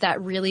reflect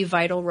that really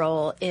vital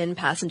role in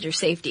passenger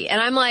safety.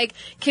 And I'm like,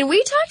 can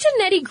we talk to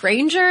Nettie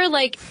Granger?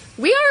 Like,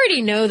 we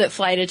already know that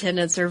flight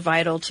attendants are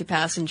vital to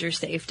passenger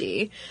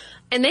safety.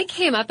 And they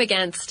came up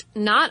against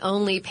not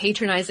only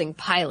patronizing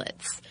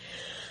pilots,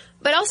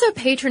 but also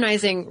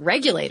patronizing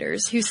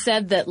regulators who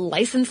said that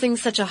licensing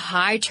such a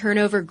high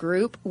turnover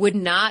group would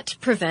not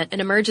prevent an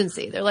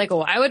emergency. They're like,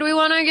 why would we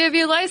want to give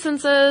you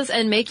licenses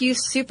and make you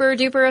super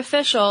duper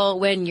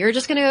official when you're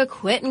just going to go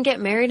quit and get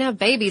married and have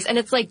babies? And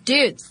it's like,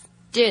 dudes.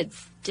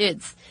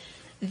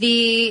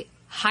 The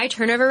high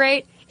turnover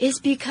rate is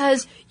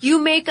because you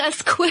make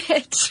us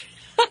quit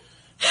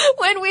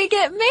when we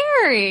get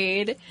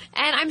married.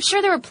 And I'm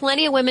sure there were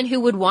plenty of women who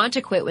would want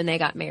to quit when they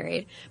got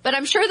married. But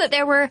I'm sure that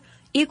there were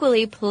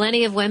equally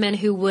plenty of women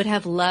who would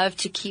have loved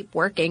to keep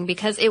working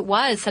because it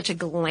was such a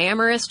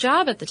glamorous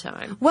job at the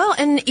time. Well,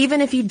 and even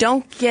if you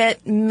don't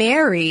get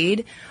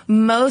married,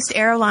 most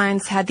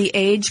airlines had the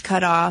age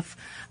cutoff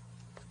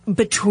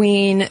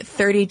between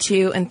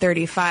 32 and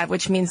 35,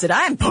 which means that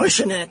I'm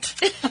pushing it.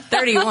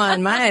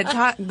 31.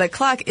 The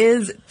clock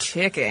is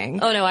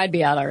ticking. Oh no, I'd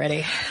be out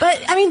already.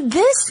 But I mean,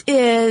 this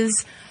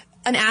is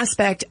an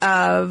aspect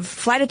of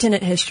flight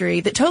attendant history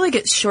that totally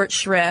gets short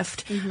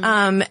shrift.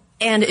 Mm-hmm.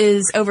 And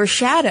is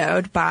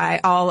overshadowed by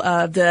all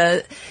of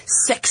the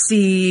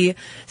sexy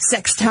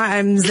sex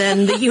times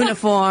and the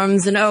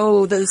uniforms and,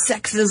 the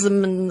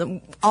sexism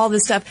and all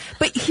this stuff.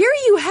 But here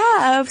you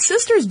have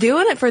sisters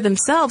doing it for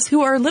themselves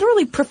who are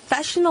literally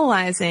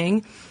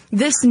professionalizing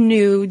this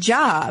new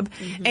job.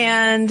 Mm-hmm.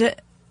 And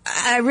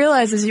I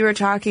realized as you were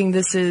talking,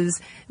 this is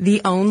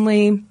the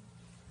only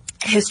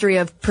history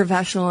of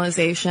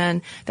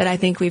professionalization that I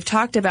think we've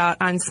talked about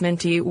on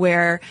Sminty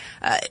where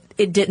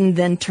it didn't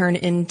then turn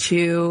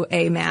into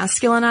a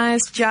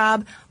masculinized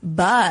job,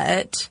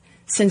 but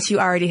since you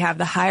already have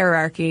the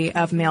hierarchy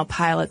of male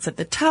pilots at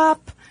the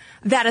top,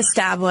 that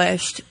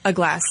established a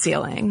glass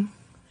ceiling.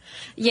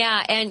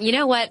 Yeah, and you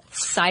know what?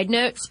 Side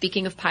note,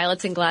 speaking of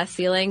pilots and glass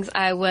ceilings,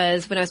 when I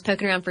was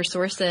poking around for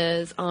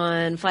sources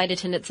on flight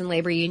attendants and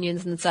labor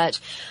unions and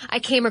such, I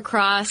came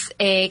across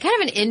a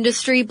kind of an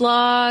industry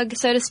blog,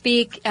 so to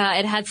speak.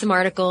 It had some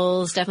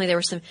articles. Definitely there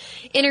were some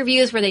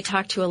interviews where they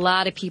talked to a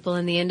lot of people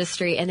in the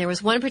industry, and there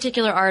was one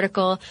particular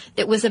article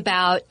that was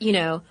about,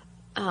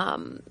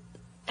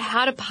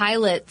 how do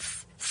pilots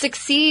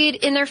succeed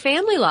in their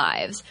family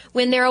lives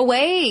when they're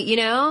away,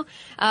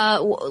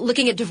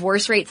 looking at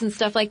divorce rates and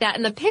stuff like that.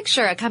 And the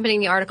picture accompanying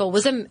the article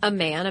was a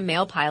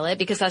male pilot,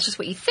 because that's just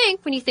what you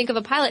think when you think of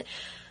a pilot.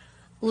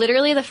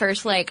 Literally the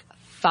first,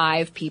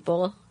 5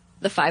 people,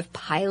 the 5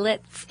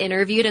 pilots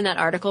interviewed in that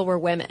article were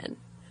women.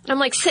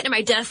 And I'm sitting at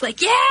my desk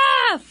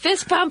yeah,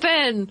 fist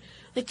pumping.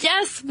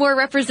 Yes, more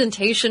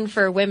representation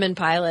for women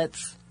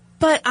pilots.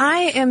 But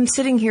I am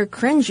sitting here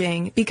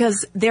cringing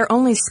because they're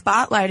only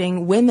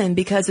spotlighting women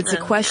because it's a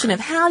question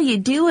of how do you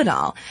do it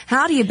all?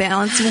 How do you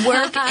balance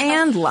work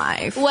and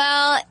life?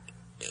 Well,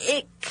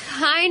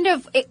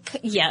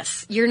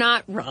 yes, you're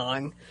not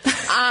wrong.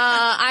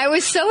 I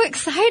was so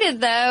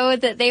excited, though,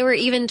 that they were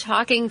even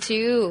talking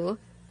to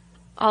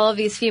all of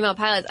these female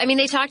pilots. I mean,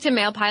 they talked to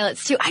male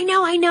pilots, too. I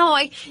know.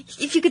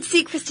 If you could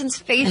see Kristen's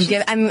face.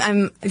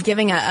 I'm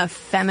giving a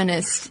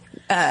feminist...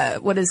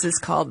 what is this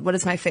called? What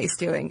is my face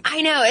doing?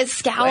 I know, it's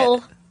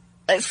scowl.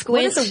 Squint.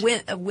 What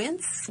is a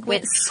wince?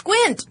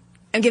 Squint.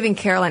 I'm giving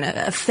Caroline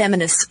a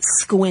feminist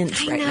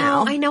squint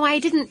now. I know. I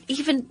didn't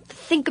even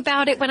think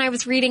about it when I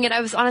was reading it. I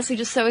was honestly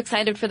just so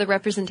excited for the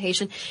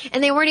representation.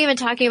 And they weren't even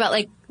talking about,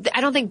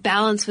 I don't think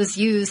balance was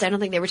used. I don't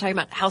think they were talking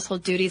about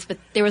household duties, but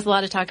there was a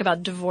lot of talk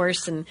about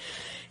divorce and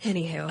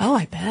anywho. Oh,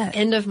 I bet.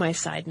 End of my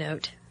side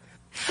note.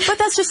 But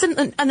that's just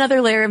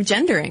another layer of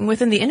gendering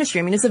within the industry.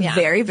 I mean, it's a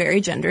very,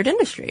 very gendered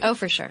industry. Oh,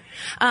 for sure.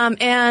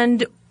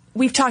 And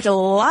we've talked a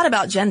lot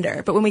about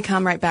gender, but when we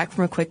come right back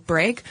from a quick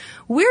break,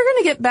 we're going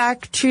to get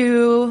back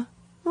to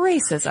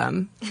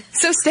racism.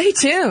 So stay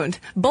tuned.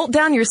 Bolt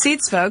down your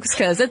seats, folks,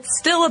 because it's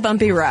still a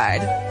bumpy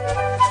ride.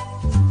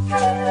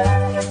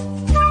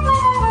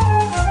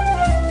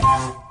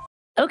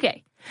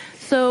 Okay.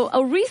 So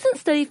a recent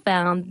study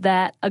found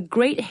that a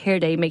great hair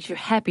day makes you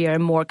happier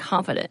and more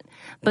confident.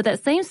 But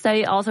that same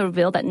study also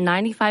revealed that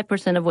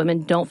 95% of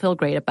women don't feel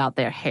great about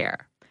their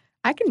hair.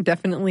 I can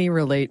definitely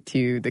relate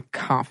to the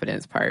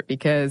confidence part,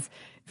 because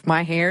if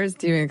my hair is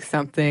doing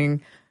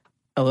something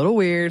a little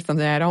weird,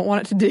 something I don't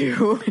want it to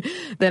do,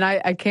 then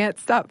I can't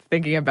stop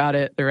thinking about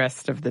it the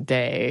rest of the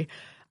day.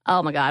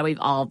 Oh my God, we've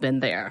all been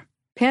there.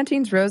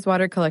 Pantene's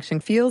Rosewater collection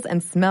feels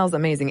and smells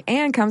amazing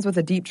and comes with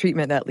a deep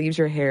treatment that leaves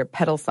your hair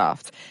petal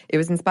soft. It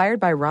was inspired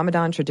by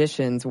Ramadan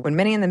traditions when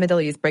many in the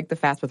Middle East break the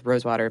fast with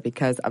rosewater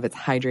because of its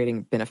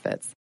hydrating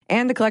benefits.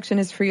 And the collection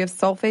is free of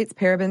sulfates,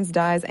 parabens,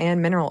 dyes,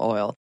 and mineral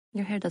oil.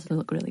 Your hair does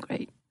look really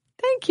great.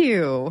 Thank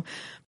you.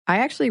 I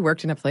actually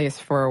worked in a place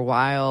for a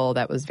while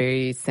that was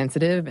very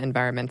sensitive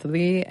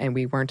environmentally, and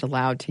we weren't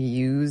allowed to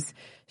use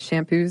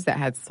shampoos that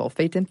had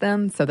sulfate in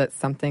them, so that's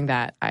something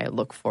that I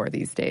look for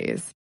these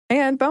days.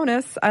 And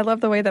bonus, I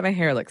love the way that my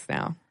hair looks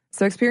now.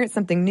 So experience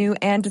something new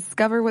and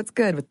discover what's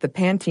good with the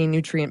Pantene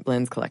Nutrient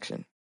Blends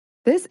collection.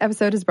 This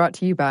episode is brought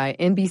to you by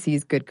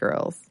NBC's Good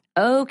Girls.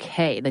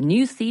 Okay, the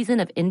new season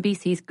of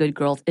NBC's Good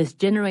Girls is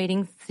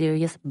generating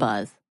serious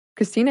buzz.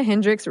 Christina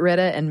Hendricks,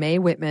 Retta, and Mae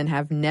Whitman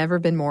have never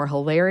been more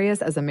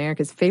hilarious as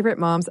America's favorite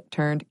moms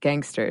turned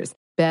gangsters,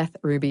 Beth,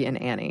 Ruby, and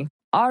Annie.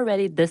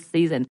 Already this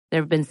season, there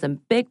have been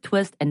some big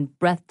twists and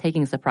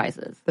breathtaking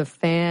surprises. The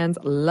fans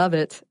love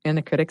it, and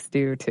the critics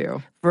do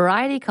too.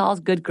 Variety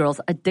calls Good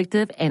Girls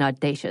addictive and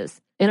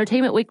audacious.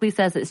 Entertainment Weekly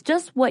says it's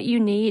just what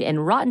you need,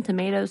 and Rotten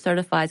Tomatoes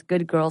certifies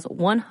Good Girls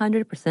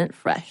 100%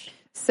 fresh.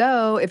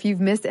 So, if you've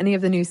missed any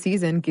of the new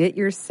season, get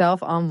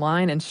yourself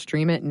online and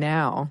stream it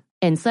now.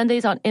 And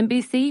Sundays on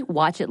NBC,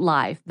 watch it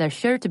live. There's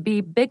sure to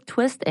be big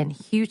twists and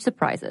huge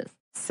surprises.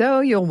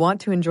 So you'll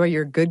want to enjoy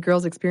your Good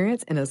Girls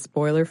experience in a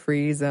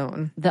spoiler-free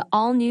zone. The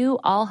all-new,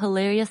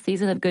 all-hilarious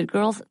season of Good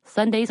Girls,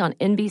 Sundays on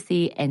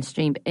NBC and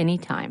streamed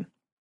anytime.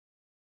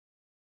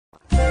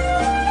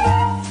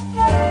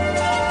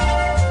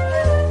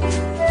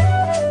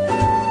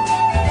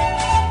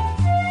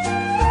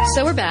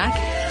 So we're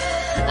back.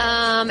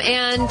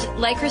 And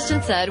like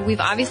Kristen said, we've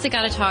obviously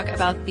got to talk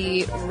about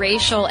the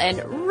racial and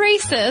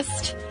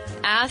racist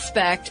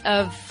aspect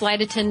of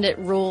flight attendant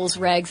rules,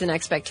 regs, and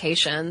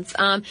expectations.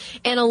 And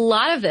a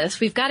lot of this,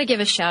 we've got to give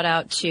a shout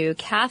out to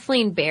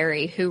Kathleen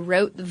Berry, who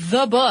wrote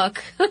the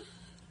book,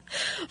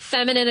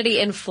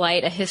 Femininity in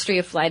Flight, A History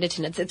of Flight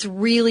Attendants. It's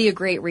really a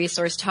great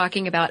resource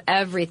talking about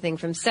everything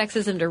from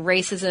sexism to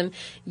racism,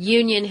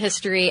 union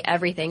history,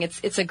 everything.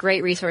 It's a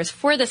great resource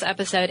for this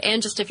episode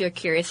and just if you're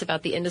curious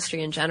about the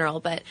industry in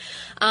general. But,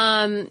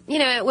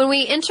 when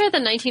we enter the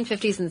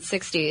 1950s and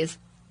 60s,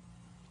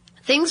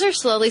 things are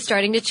slowly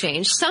starting to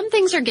change. Some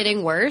things are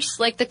getting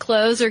worse, like the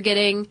clothes are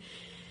getting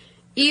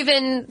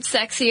even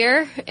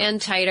sexier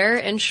and tighter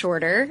and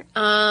shorter.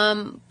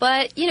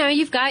 But,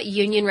 you've got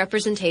union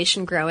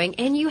representation growing,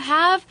 and you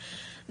have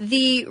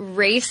the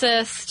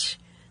racist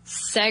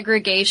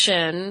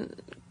segregation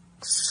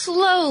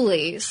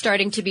slowly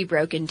starting to be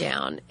broken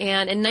down.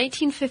 And in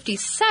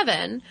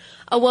 1957,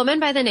 a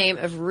woman by the name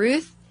of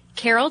Ruth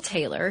Carol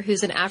Taylor,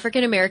 who's an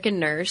African-American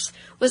nurse,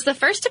 was the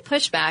first to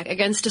push back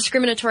against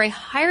discriminatory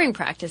hiring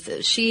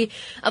practices. She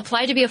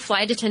applied to be a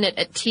flight attendant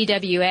at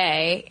TWA,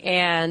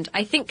 and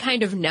I think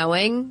kind of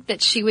knowing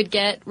that she would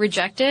get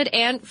rejected,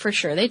 and for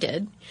sure they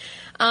did.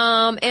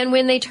 And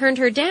when they turned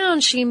her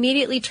down, she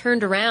immediately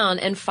turned around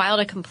and filed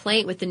a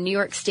complaint with the New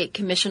York State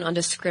Commission on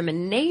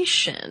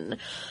Discrimination.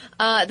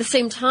 At the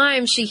same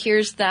time, she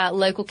hears that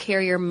local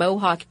carrier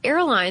Mohawk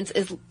Airlines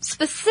is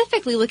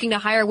specifically looking to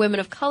hire women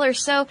of color,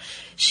 so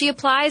she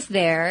applies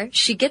there,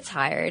 she gets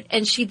hired,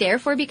 and she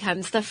therefore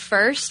becomes the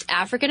first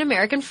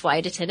African-American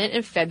flight attendant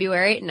in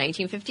February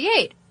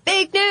 1958.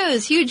 Big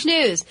news, huge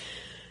news.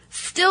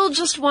 Still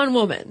just one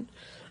woman.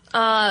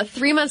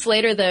 3 months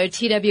later, though,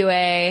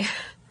 TWA...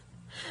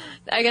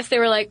 I guess they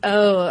were like,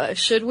 oh,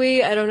 should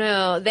we? I don't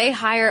know. They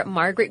hire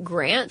Margaret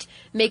Grant,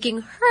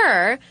 making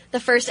her the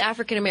first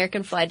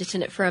African-American flight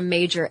attendant for a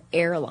major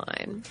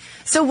airline.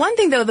 So one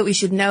thing, though, that we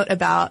should note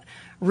about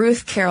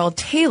Ruth Carol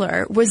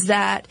Taylor was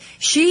that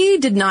she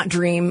did not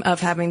dream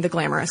of having the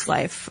glamorous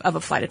life of a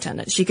flight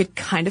attendant. She could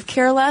kind of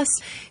care less.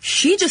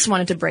 She just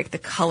wanted to break the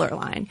color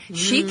line.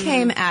 She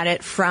came at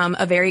it from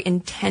a very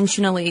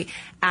intentionally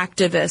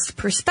activist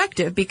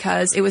perspective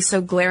because it was so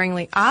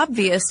glaringly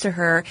obvious to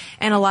her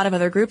and a lot of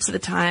other groups at the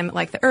time,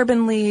 like the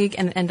Urban League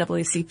and the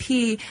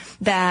NAACP,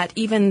 that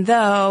even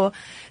though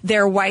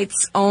their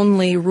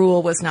whites-only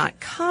rule was not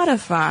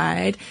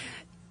codified,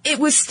 it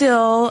was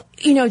still,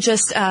 they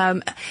just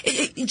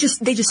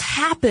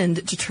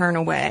happened to turn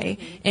away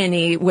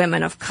any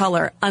women of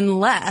color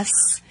unless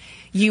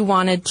you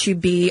wanted to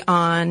be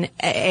on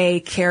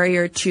a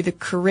carrier to the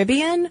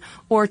Caribbean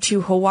or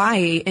to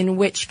Hawaii, in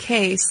which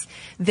case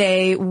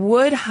they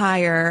would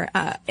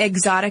hire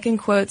exotic, in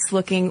quotes,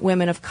 looking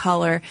women of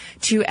color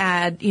to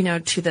add,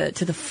 to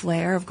the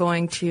flair of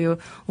going to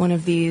one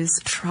of these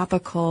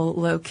tropical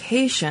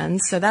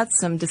locations. So that's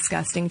some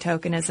disgusting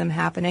tokenism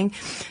happening.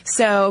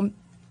 So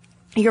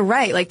you're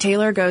right. Like,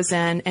 Taylor goes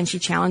in and she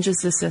challenges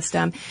the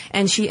system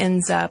and she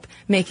ends up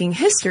making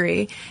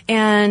history.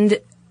 And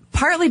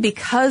partly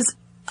because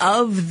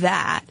of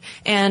that,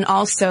 and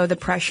also the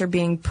pressure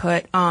being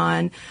put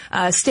on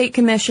state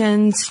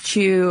commissions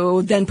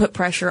to then put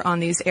pressure on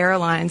these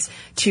airlines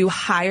to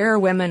hire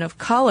women of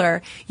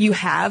color, you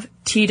have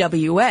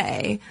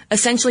TWA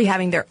essentially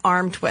having their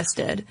arm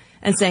twisted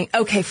and saying,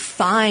 okay,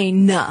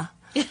 fine,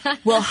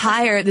 we'll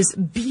hire this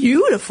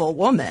beautiful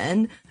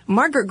woman,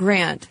 Margaret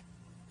Grant.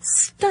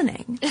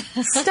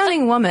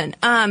 Stunning woman.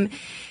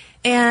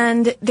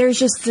 And there's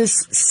just this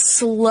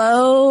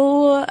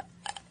slow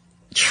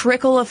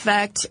trickle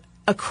effect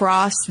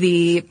across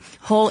the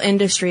whole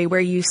industry where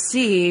you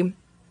see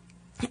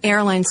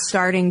airlines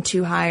starting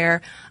to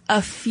hire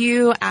a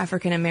few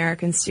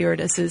African-American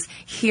stewardesses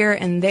here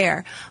and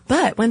there.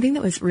 But one thing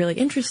that was really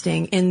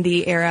interesting in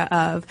the era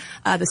of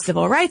the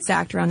Civil Rights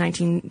Act around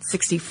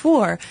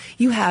 1964,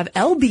 you have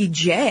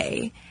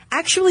LBJ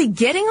actually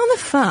getting on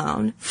the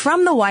phone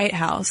from the White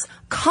House,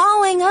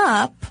 calling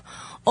up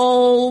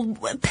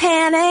old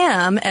Pan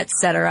Am,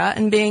 etc.,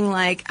 and being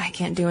like, I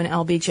can't do an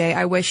LBJ.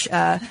 I wish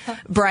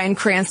Bryan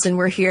Cranston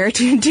were here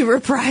to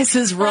reprise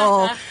his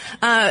role.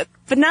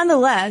 But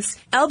nonetheless,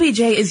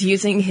 LBJ is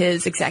using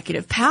his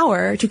executive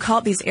power to call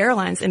up these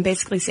airlines and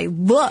basically say,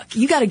 look,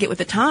 you got to get with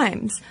the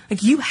times.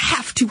 Like, you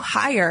have to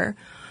hire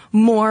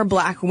more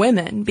black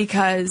women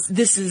because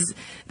this is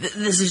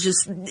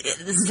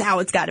how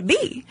it's got to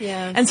be.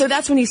 Yeah. And so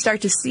that's when you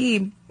start to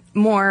see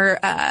more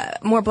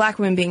black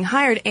women being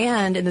hired.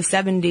 And in the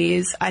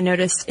 70s, I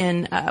noticed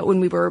when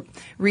we were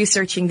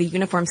researching the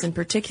uniforms in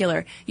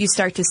particular, you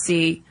start to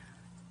see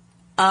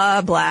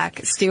a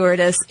black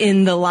stewardess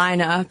in the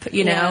lineup,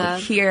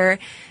 here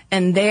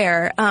and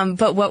there.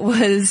 But what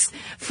was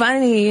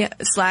funny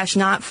 /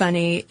 not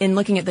funny in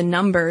looking at the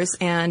numbers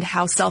and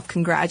how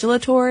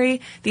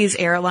self-congratulatory these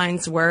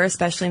airlines were,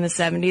 especially in the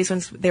 70s,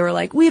 when they were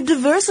like, we've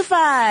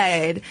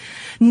diversified.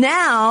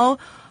 Now,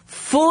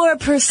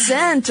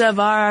 4% of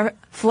our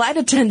flight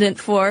attendant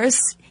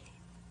force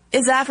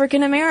is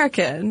African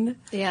American.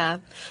 Yeah.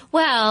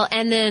 Well,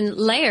 and then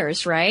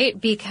layers, right?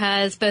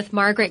 Because both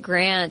Margaret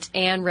Grant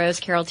and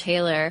Rose Carroll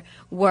Taylor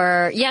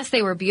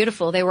they were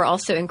beautiful. They were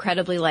also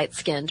incredibly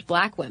light-skinned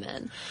black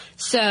women.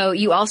 So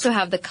you also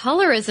have the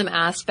colorism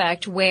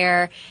aspect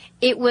where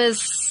it was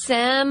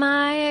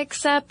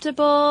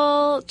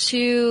semi-acceptable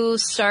to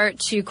start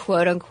to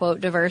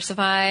quote-unquote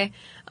diversify.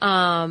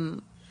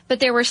 But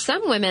there were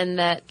some women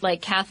that,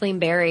 like Kathleen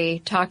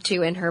Berry talked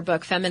to in her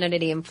book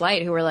Femininity in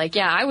Flight, who were like,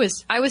 yeah, I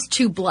was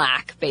too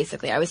black,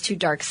 basically. I was too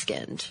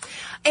dark-skinned.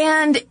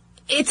 And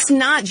it's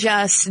not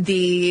just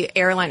the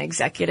airline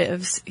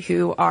executives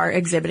who are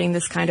exhibiting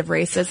this kind of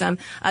racism.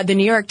 The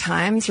New York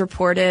Times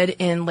reported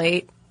in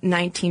late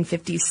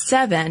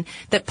 1957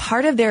 that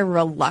part of their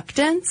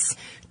reluctance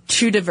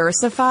to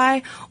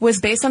diversify was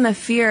based on the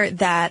fear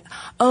that,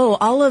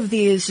 all of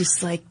these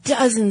just like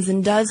dozens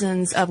and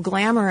dozens of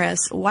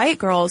glamorous white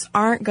girls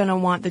aren't going to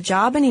want the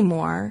job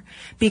anymore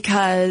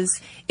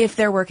because if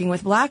they're working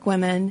with black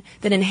women,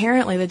 then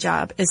inherently the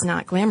job is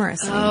not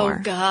glamorous anymore.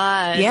 Oh,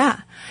 God.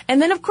 Yeah.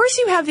 And then, of course,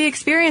 you have the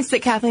experience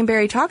that Kathleen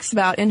Berry talks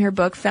about in her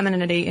book,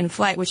 Femininity in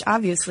Flight, which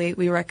obviously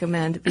we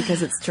recommend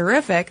because it's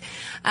terrific.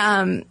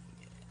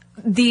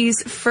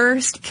 These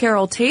first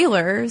Carroll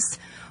Taylors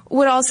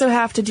would also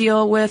have to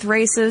deal with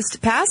racist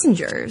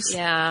passengers.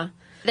 Yeah.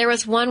 There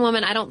was one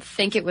woman, I don't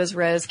think it was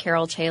Rose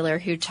Carroll Taylor,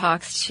 who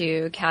talks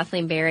to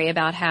Kathleen Berry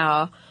about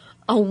how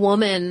a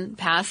woman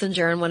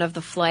passenger in one of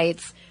the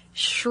flights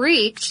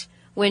shrieked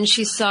when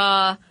she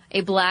saw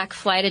a black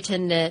flight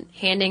attendant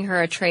handing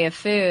her a tray of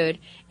food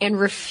and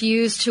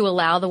refused to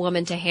allow the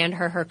woman to hand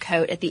her her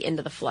coat at the end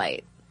of the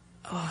flight.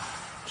 Oh.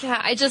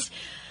 Yeah,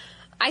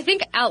 I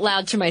think out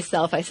loud to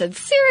myself, I said,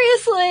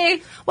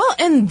 seriously? Well,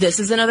 and this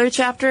is another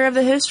chapter of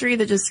the history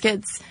that just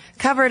gets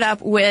covered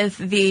up with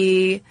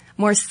the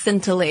more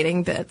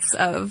scintillating bits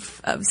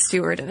of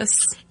stewardess.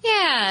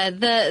 Yeah,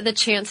 the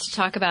chance to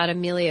talk about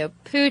Emilio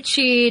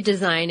Pucci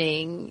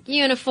designing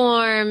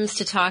uniforms,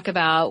 to talk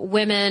about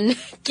women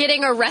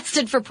getting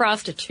arrested for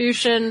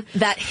prostitution.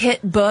 That hit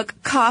book,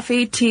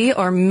 Coffee, Tea,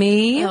 or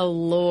Me. Oh,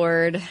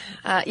 Lord.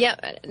 Yeah,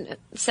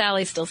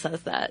 Sally still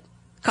says that.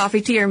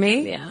 Coffee, Tea, or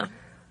Me? Yeah.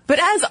 But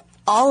as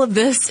all of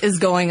this is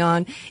going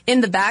on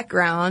in the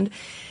background,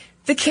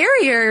 the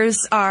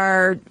carriers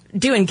are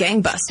doing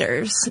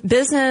gangbusters.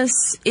 Business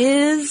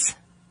is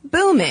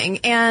booming.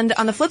 And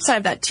on the flip side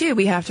of that, too,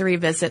 we have to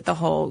revisit the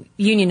whole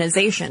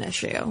unionization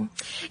issue.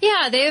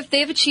 Yeah,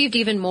 they've achieved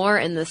even more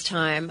in this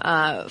time.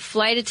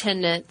 Flight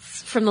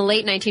attendants from the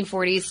late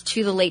 1940s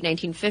to the late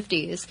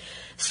 1950s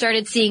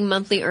started seeing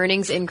monthly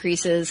earnings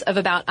increases of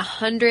about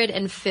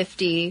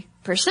 150%.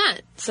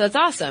 So that's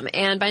awesome.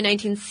 And by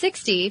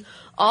 1960,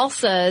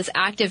 ALSA's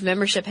active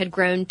membership had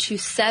grown to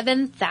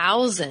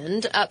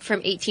 7,000, up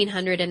from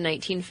 1,800 in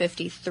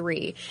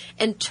 1953.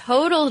 And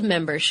total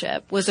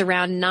membership was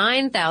around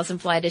 9,000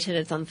 flight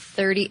attendants on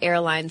 30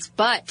 airlines.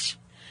 But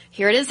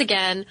here it is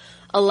again.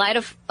 A lot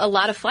of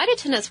flight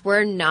attendants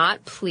were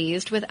not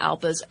pleased with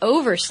ALPA's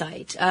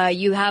oversight.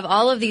 You have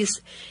all of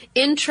these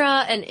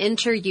intra and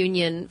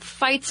inter-union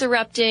fights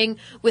erupting,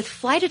 with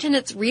flight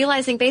attendants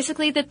realizing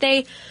basically that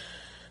they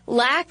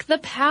lack the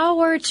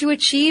power to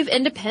achieve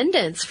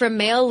independence from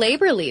male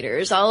labor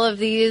leaders. All of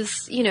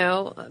these,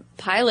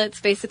 pilots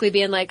basically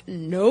being like,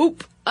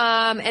 nope.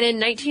 And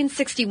in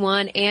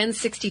 1961 and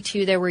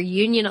 62, there were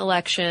union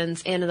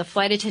elections, and the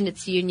flight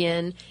attendants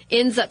union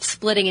ends up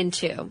splitting in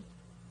two.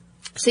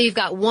 So you've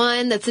got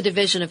one that's a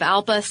division of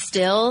ALPA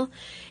still,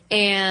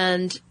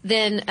 and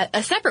then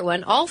a separate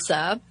one,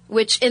 ALSA,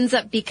 which ends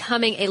up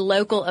becoming a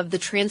local of the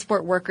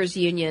Transport Workers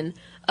Union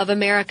of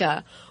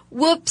America.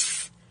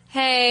 Whoops.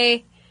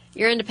 Hey,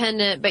 you're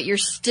independent, but you're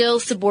still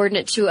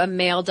subordinate to a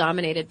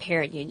male-dominated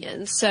parent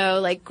union.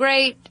 So,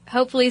 great.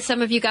 Hopefully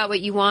some of you got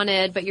what you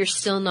wanted, but you're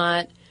still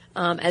not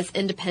as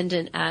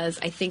independent as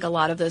I think a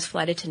lot of those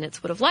flight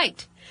attendants would have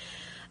liked.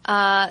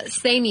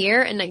 Same year,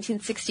 in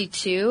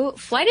 1962,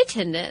 flight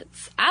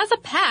attendants, as a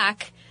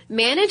pack,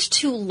 managed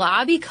to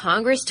lobby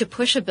Congress to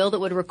push a bill that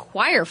would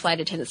require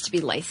flight attendants to be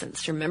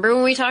licensed. Remember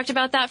when we talked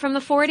about that from the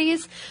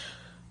 40s?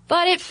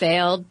 But it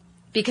failed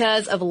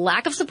because of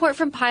lack of support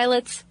from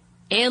pilots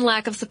and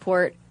lack of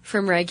support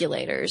from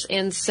regulators.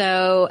 And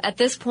so at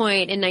this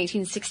point in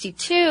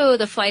 1962,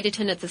 the flight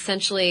attendants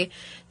essentially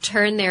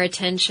turned their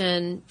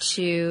attention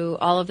to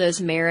all of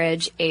those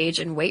marriage, age,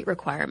 and weight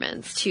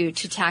requirements, to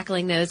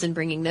tackling those and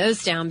bringing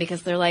those down,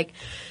 because they're like,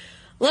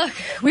 look,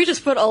 we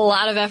just put a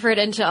lot of effort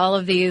into all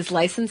of these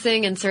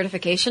licensing and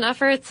certification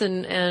efforts,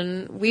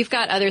 and we've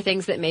got other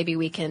things that maybe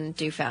we can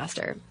do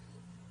faster.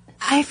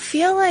 I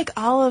feel like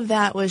all of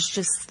that was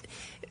just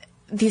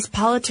these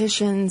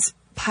politicians,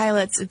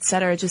 pilots,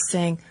 etc., just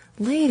saying,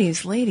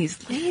 ladies,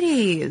 relax.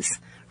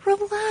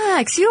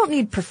 You don't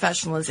need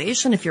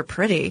professionalization if you're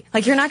pretty.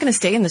 Like, you're not going to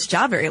stay in this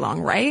job very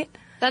long, right?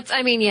 That's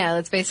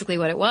basically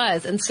what it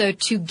was. And so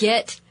to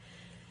get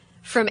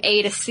from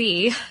A to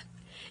C,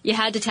 you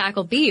had to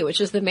tackle B, which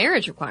is the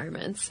marriage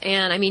requirements.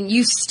 And I mean,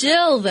 you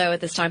still, though,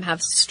 at this time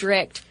have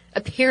strict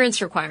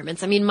appearance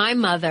requirements. I mean, my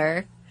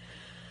mother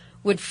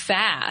would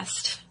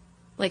fast.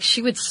 Like,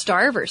 she would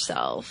starve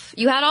herself.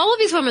 You had all of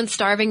these women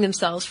starving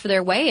themselves for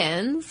their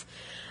weigh-ins.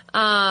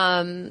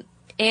 And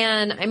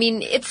I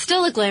mean, it's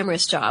still a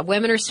glamorous job.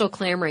 Women are still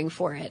clamoring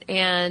for it.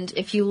 And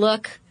if you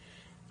look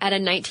at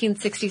a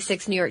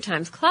 1966 New York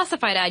Times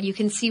classified ad, you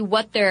can see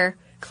what they're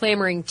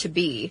clamoring to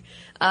be.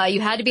 You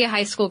had to be a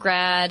high school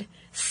grad,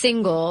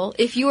 single.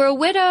 If you were a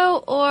widow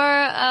or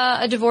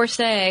a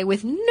divorcee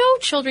with no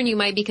children, you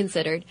might be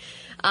considered.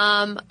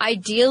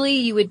 Ideally,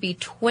 you would be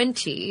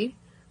 20.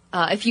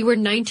 If you were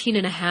 19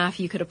 and a half,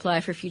 you could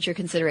apply for future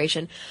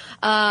consideration.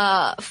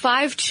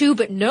 5'2",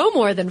 but no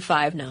more than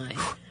 5'9".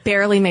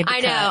 Barely made the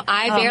cut. I know.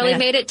 I barely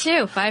made it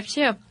too.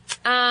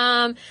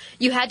 5'2".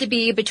 You had to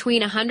be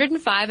between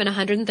 105 and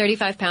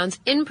 135 pounds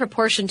in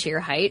proportion to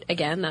your height.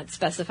 Again, that's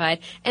specified.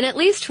 And at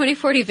least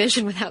 20/40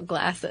 vision without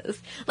glasses.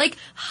 Like,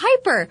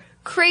 hyper,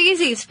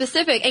 crazy,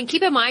 specific. And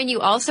keep in mind, you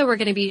also were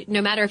going to be,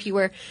 no matter if you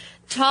were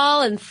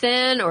tall and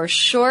thin or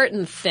short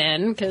and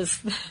thin, because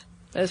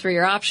those were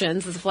your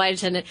options as a flight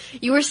attendant,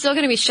 you were still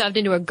going to be shoved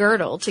into a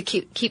girdle to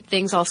keep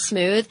things all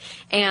smooth.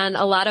 And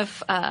a lot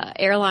of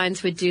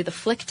airlines would do the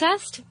flick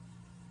test.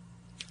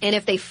 And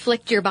if they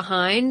flicked your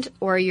behind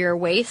or your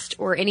waist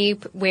or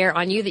anywhere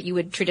on you that you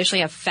would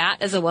traditionally have fat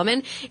as a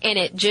woman, and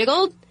it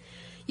jiggled,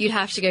 you'd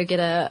have to go get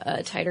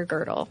a tighter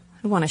girdle.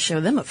 I want to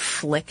show them a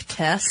flick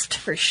test.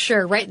 For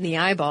sure, right in the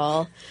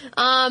eyeball.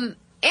 And,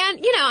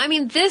 you know, I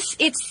mean,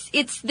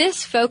 it's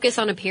this focus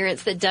on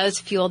appearance that does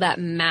fuel that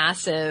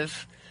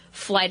massive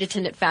flight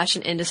attendant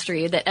fashion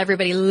industry that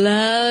everybody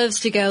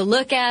loves to go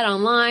look at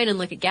online and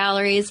look at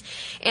galleries.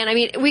 And I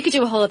mean, we could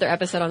do a whole other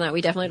episode on that.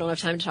 We definitely don't have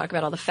time to talk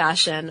about all the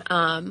fashion.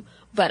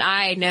 But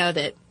I know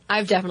that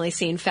I've definitely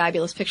seen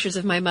fabulous pictures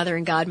of my mother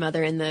and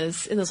godmother in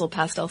those little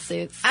pastel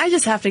suits. I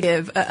just have to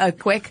give a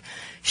quick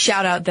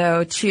shout out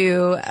though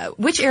to,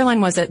 which airline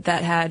was it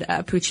that had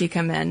Pucci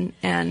come in?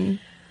 And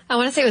I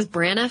want to say it was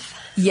Braniff.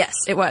 Yes,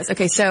 it was.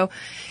 Okay. So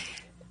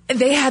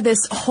they had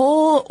this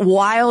whole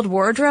wild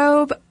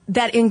wardrobe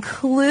that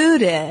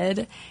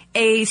included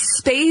a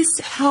space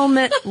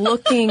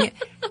helmet-looking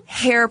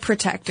hair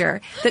protector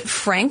that,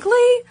 frankly,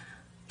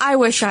 I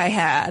wish I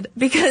had,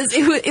 because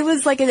it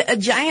was like a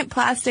giant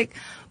plastic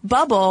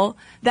bubble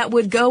that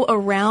would go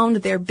around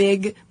their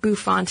big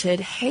bouffanted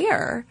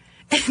hair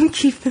and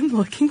keep them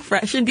looking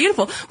fresh and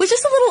beautiful, with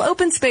just a little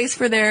open space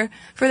for their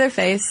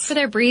face, for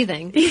their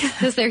breathing,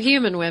 because they're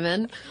human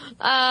women.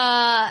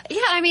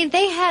 I mean,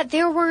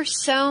 there were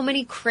so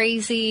many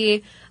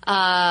crazy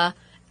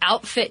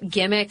outfit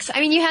gimmicks. I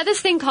mean, you had this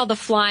thing called the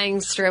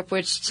flying strip,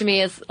 which to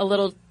me is a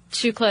little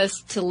too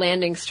close to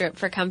landing strip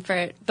for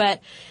comfort.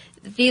 But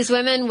these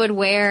women would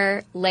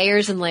wear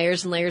layers and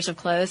layers and layers of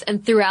clothes,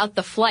 and throughout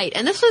the flight,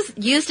 and this was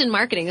used in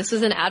marketing, this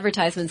was in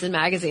advertisements in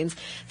magazines,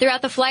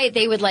 throughout the flight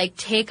they would like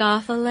take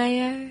off a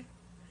layer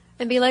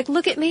and be like,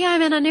 look at me,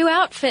 I'm in a new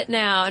outfit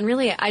now. And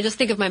really, I just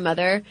think of my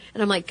mother,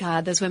 and I'm like,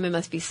 God, those women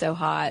must be so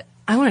hot.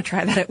 I want to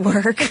try that at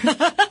work.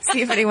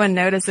 See if anyone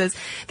notices.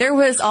 There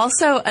was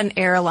also an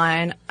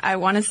airline, I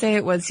want to say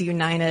it was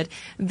United,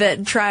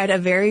 that tried a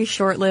very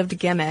short-lived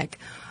gimmick,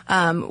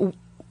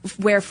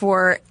 where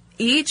for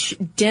each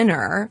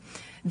dinner,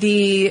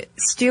 the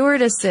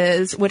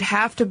stewardesses would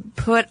have to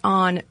put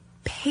on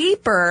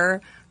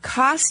paper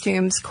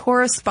costumes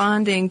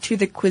corresponding to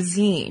the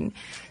cuisine.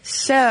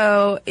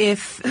 So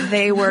if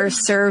they were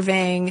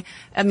serving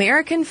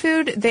American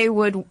food, they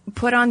would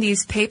put on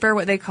these paper,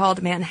 what they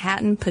called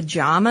Manhattan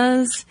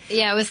pajamas.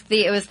 Yeah, it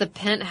was the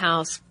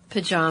penthouse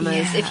pajamas.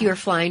 Yeah. If you were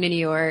flying to New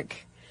York,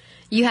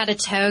 you had a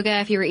toga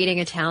if you were eating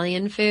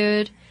Italian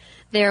food.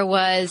 There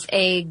was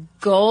a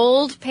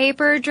gold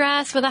paper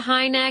dress with a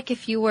high neck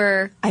if you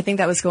were... I think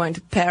that was going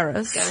to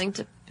Paris.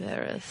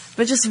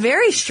 But just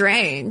very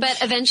strange.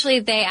 But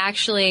eventually they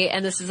actually,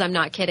 and this is, I'm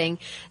not kidding,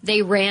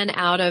 they ran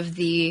out of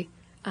the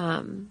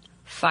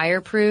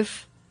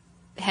fireproof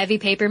heavy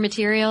paper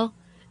material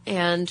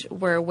and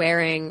were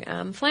wearing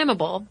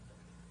flammable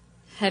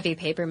heavy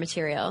paper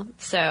material.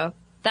 So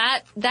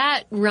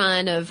that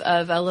run of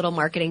a little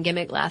marketing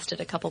gimmick lasted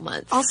a couple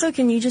months. Also,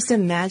 can you just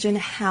imagine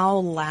how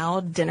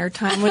loud dinner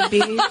time would be?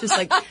 Just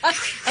like,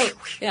 oh,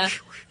 yeah.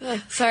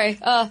 Sorry.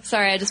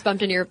 I just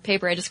bumped into your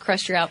paper. I just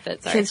crushed your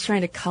outfit. Sorry. Kids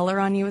trying to color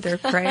on you with their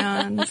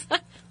crayons.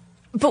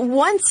 But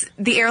once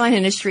the airline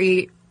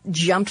industry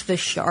jumped the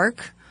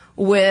shark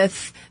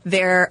with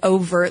their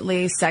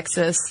overtly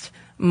sexist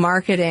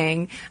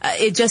marketing,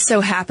 it just so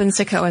happens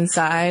to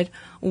coincide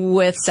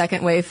with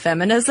second wave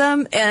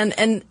feminism,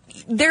 and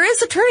there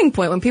is a turning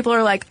point when people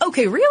are like,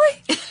 okay,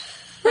 really?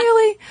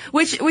 Really?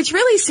 Which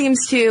really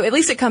seems to, at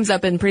least it comes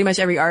up in pretty much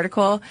every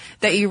article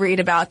that you read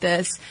about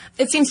this,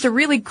 it seems to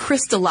really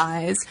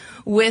crystallize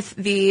with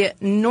the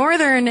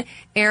Northern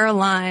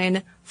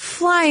Airline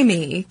Fly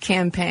Me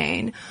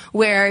campaign,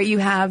 where you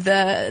have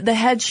the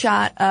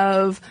headshot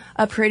of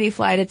a pretty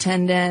flight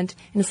attendant,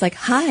 and it's like,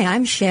 hi,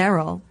 I'm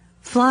Cheryl.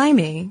 Fly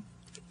me.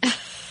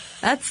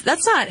 That's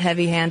not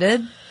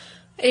heavy-handed.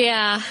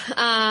 Yeah.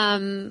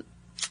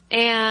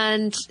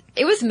 And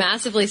it was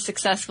massively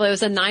successful. It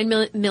was a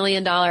 $9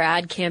 million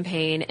ad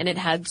campaign, and it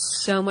had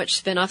so much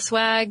spin-off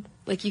swag.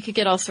 Like, you could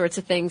get all sorts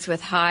of things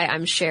with, hi,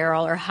 I'm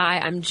Cheryl, or hi,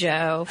 I'm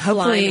Joe.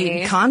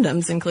 Hopefully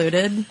condoms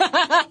included.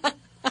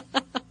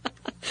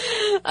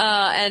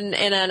 And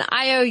an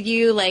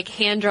IOU, like,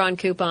 hand-drawn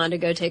coupon to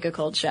go take a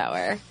cold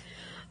shower.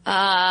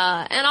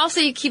 And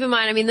also you keep in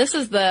mind, I mean, this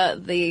is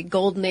the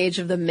golden age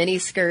of the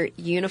miniskirt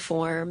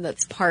uniform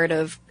that's part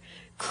of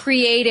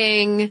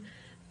creating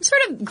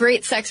sort of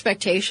great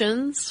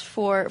sexpectations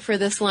for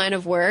this line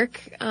of work.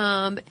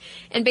 And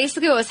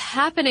basically what was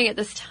happening at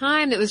this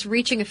time that was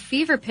reaching a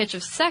fever pitch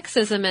of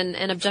sexism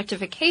and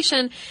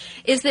objectification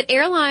is that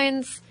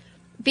airlines,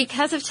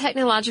 because of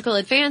technological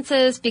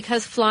advances,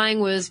 because flying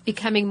was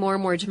becoming more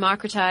and more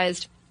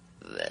democratized,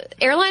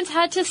 airlines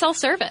had to sell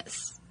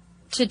service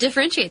to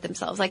differentiate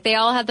themselves. Like, they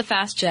all had the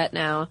fast jet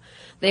now.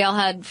 They all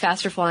had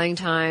faster flying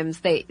times.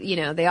 They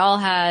all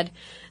had,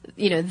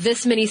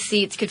 this many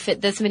seats could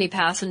fit this many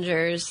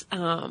passengers.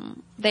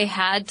 They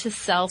had to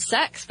sell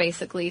sex,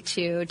 basically,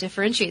 to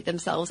differentiate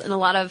themselves. And a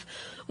lot of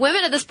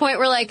women at this point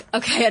were like,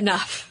 okay,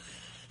 enough.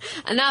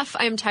 Enough.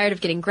 I'm tired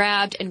of getting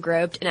grabbed and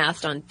groped and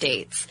asked on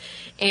dates.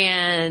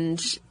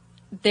 And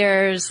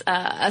there's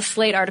a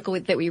Slate article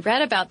that we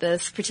read about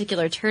this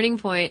particular turning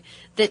point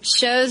that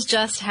shows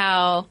just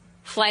how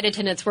flight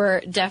attendants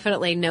were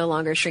definitely no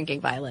longer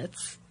shrinking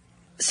violets.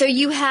 So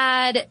you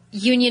had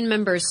union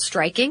members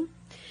striking.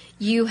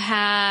 You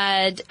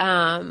had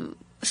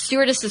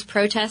stewardesses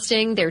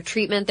protesting their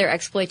treatment, their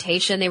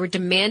exploitation. They were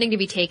demanding to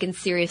be taken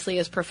seriously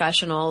as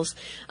professionals.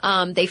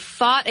 They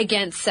fought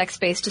against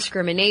sex-based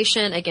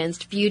discrimination,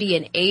 against beauty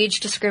and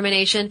age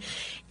discrimination,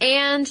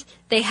 and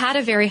they had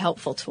a very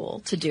helpful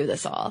tool to do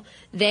this all.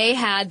 They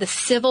had the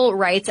Civil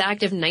Rights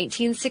Act of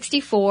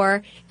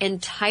 1964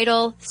 and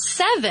Title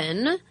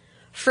VII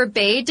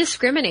forbade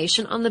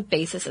discrimination on the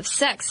basis of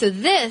sex. So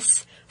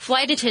this,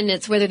 flight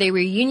attendants, whether they were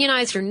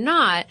unionized or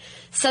not,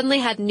 suddenly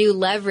had new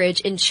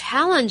leverage in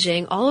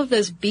challenging all of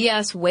those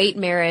BS weight,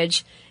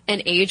 marriage,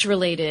 and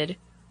age-related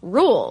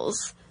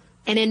rules.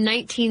 And in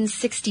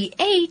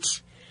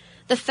 1968,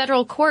 the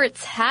federal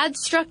courts had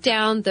struck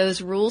down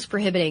those rules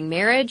prohibiting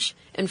marriage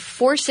and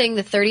forcing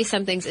the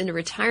 30-somethings into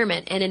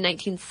retirement. And in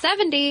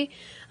 1970,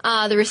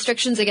 the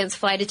restrictions against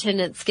flight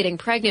attendants getting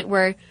pregnant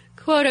were,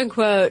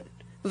 quote-unquote,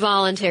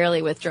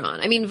 voluntarily withdrawn.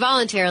 I mean,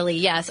 voluntarily,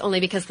 yes, only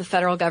because the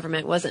federal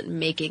government wasn't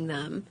making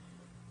them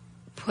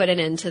put an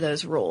end to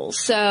those rules.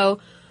 So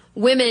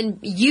women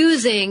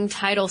using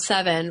Title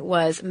VII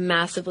was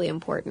massively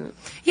important.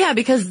 Yeah,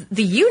 because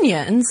the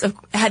unions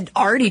had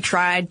already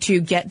tried to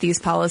get these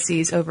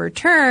policies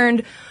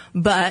overturned,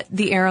 but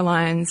the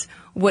airlines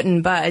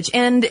wouldn't budge.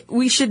 And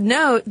we should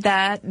note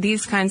that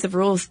these kinds of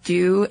rules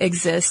do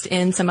exist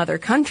in some other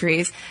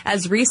countries.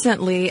 As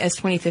recently as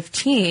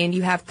 2015,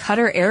 you have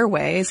Qatar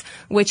Airways,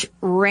 which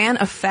ran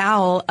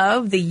afoul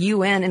of the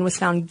UN and was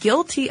found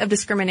guilty of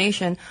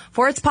discrimination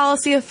for its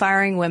policy of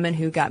firing women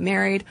who got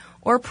married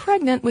or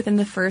pregnant within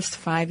the first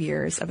 5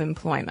 years of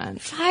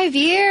employment. 5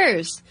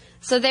 years!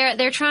 So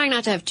they're trying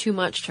not to have too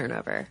much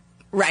turnover.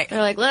 Right. They're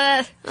like,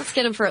 let's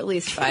get them for at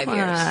least 5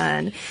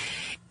 years.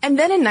 And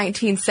then in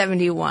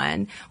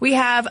 1971, we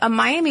have a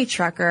Miami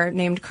trucker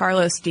named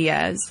Carlos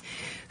Diaz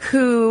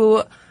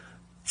who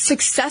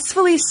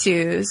successfully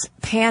sues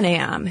Pan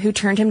Am, who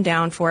turned him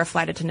down for a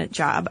flight attendant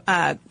job.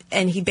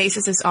 And he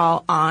bases this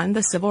all on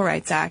the Civil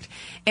Rights Act.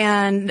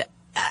 And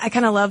I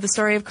kind of love the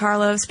story of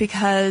Carlos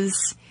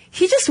because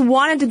he just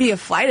wanted to be a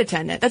flight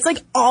attendant. That's like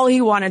all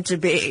he wanted to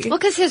be. Well,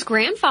 because his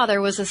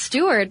grandfather was a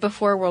steward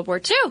before World War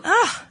II.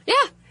 Oh. Yeah.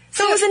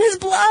 So it was in his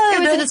blood. It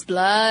was in his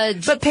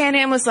blood. But Pan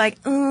Am was like,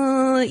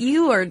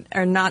 you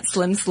are not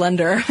slim,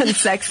 slender, and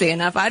sexy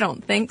enough. I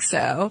don't think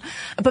so.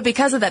 But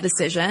because of that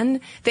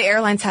decision, the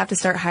airlines have to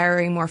start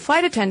hiring more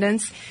flight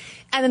attendants.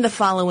 And then the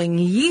following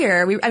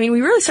year, we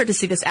really start to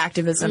see this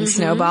activism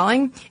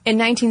snowballing. In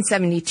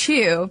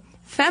 1972,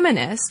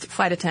 feminist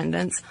flight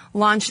attendants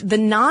launched the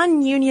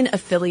non-union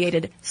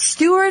affiliated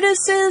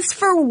Stewardesses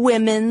for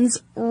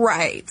Women's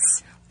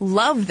Rights.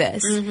 Love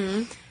this.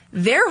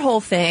 Their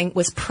whole thing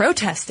was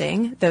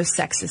protesting those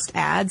sexist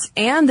ads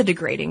and the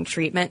degrading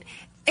treatment.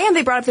 And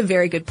they brought up the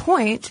very good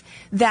point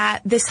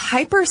that this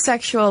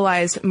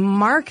hypersexualized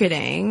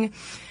marketing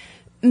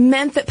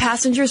meant that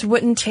passengers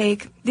wouldn't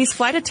take these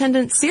flight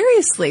attendants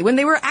seriously when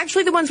they were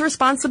actually the ones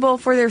responsible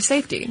for their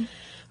safety.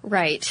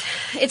 Right.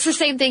 It's the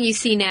same thing you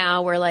see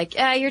now where, like,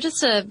 you're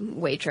just a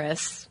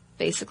waitress,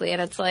 basically.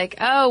 And it's like,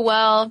 oh,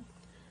 well,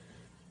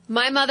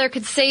 my mother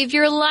could save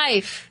your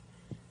life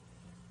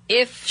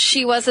if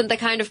she wasn't the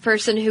kind of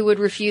person who would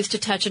refuse to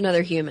touch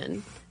another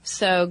human.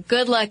 So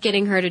good luck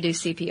getting her to do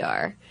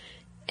CPR.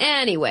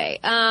 Anyway,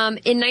 in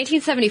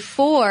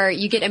 1974,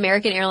 you get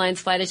American Airlines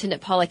flight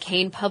attendant Paula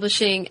Kane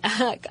publishing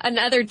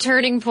another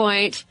turning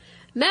point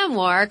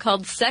memoir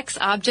called Sex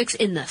Objects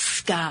in the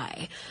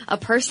Sky, a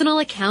personal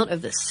account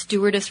of the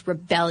stewardess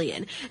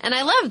rebellion. And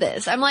I love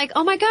this. I'm like,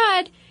 oh my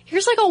God,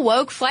 here's like a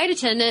woke flight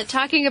attendant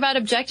talking about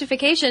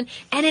objectification,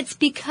 and it's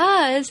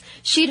because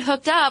she'd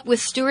hooked up with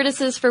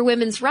stewardesses for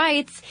women's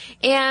rights,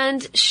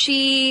 and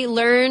she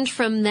learned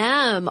from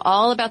them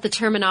all about the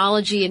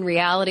terminology and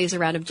realities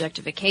around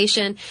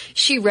objectification.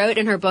 She wrote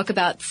in her book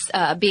about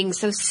being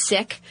so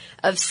sick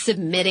of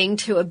submitting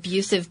to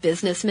abusive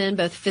businessmen,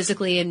 both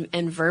physically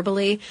and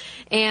verbally.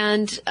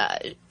 And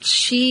I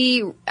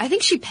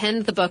think she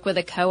penned the book with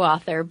a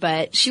co-author,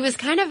 but she was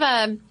kind of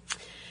a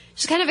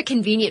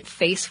convenient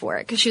face for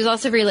it, because she was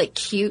also very, like,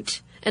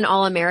 cute and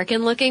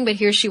all-American looking, but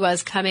here she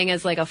was coming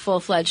as, like, a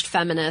full-fledged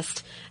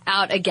feminist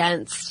out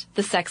against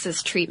the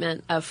sexist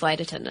treatment of flight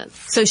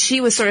attendants. So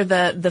she was sort of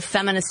the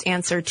feminist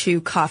answer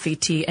to Coffee,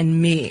 Tea, and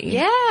Me.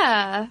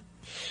 Yeah.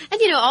 And,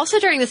 you know, also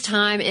during this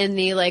time in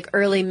the, like,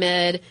 early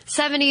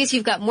mid-'70s,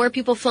 you've got more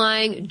people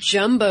flying.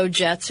 Jumbo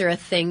jets are a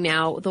thing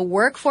now. The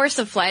workforce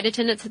of flight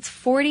attendants hits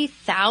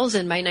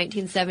 40,000 by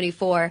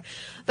 1974.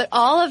 But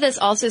all of this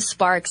also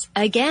sparks,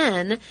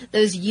 again,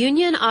 those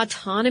union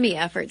autonomy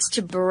efforts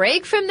to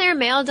break from their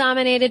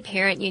male-dominated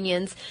parent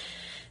unions.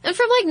 And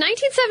from, like,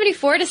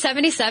 1974 to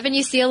 77,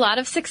 you see a lot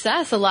of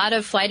success, a lot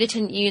of flight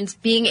attendant unions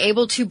being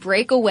able to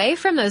break away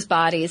from those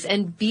bodies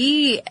and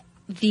be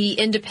the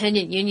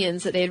independent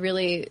unions that they had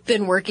really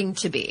been working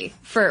to be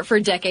for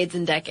decades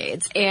and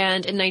decades.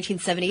 And in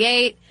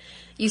 1978,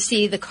 you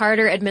see the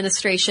Carter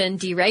administration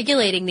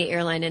deregulating the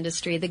airline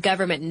industry. The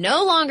government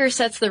no longer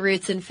sets the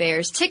routes and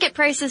fares. Ticket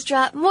prices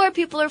drop. More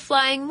people are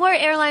flying. More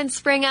airlines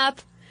spring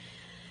up.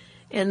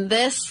 And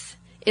this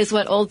is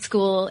what old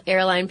school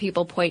airline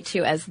people point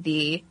to as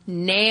the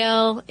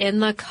nail in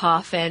the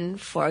coffin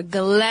for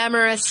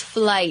glamorous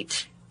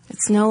flight.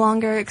 It's no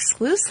longer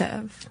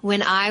exclusive.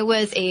 When I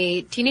was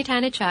a teeny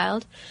tiny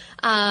child,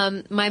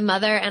 my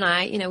mother and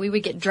I, you know, we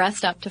would get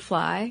dressed up to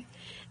fly.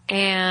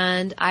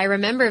 And I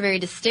remember very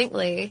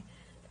distinctly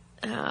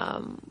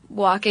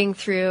walking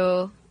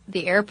through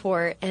the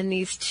airport, and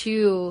these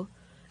two,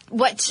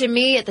 what to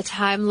me at the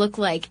time looked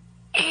like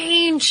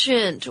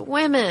ancient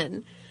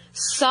women,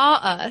 saw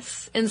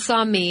us and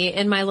saw me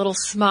in my little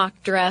smock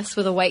dress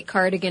with a white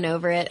cardigan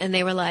over it, and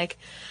they were like,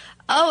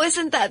 oh,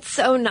 isn't that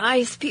so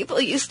nice?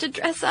 People used to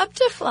dress up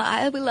to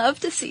fly. We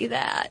love to see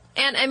that.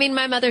 And, I mean,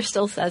 my mother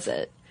still says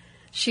it.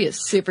 She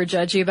is super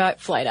judgy about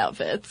flight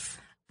outfits.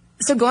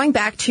 So going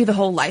back to the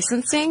whole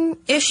licensing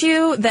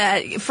issue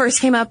that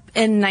first came up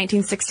in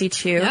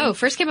 1962. No,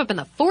 first came up in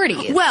the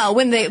 40s. Well,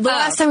 when the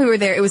last time we were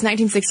there, it was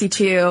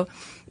 1962.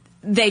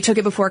 They took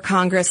it before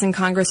Congress, and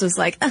Congress was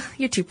like,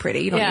 you're too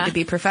pretty. You don't need to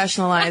be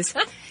professionalized.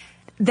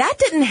 That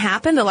didn't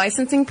happen. The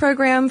licensing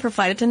program for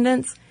flight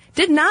attendants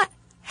did not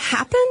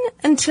happen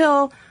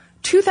until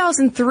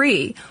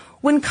 2003,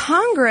 when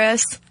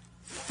Congress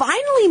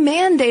finally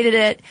mandated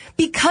it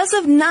because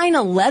of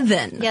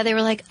 9/11. Yeah, they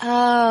were like,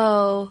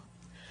 oh,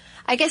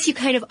 I guess you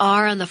kind of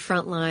are on the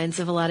front lines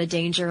of a lot of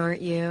danger,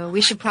 aren't you?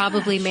 We should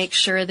probably make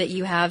sure that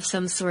you have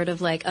some sort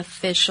of, like,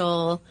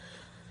 official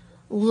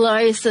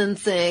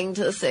licensing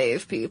to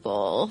save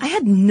people. I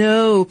had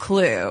no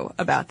clue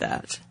about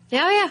that.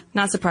 Yeah.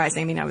 Not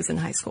surprising. I mean, I was in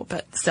high school,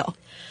 but still.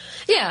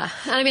 Yeah.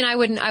 I mean, I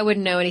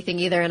wouldn't know anything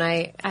either, and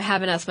I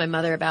haven't asked my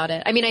mother about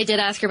it. I mean, I did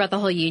ask her about the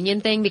whole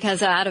union thing,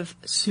 because out of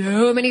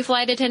so many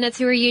flight attendants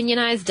who are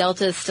unionized,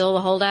 Delta is still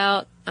the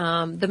holdout.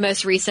 The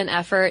most recent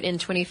effort in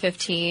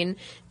 2015,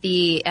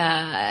 the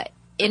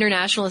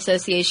International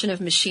Association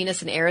of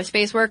Machinists and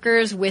Aerospace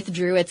Workers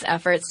withdrew its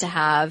efforts to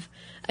have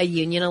a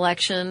union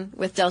election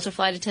with Delta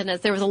flight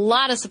attendants. There was a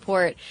lot of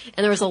support,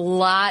 and there was a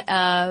lot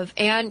of,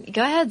 and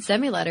go ahead,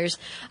 send me letters.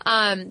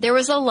 There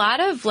was a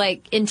lot of,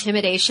 like,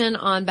 intimidation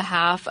on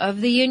behalf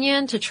of the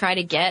union to try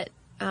to get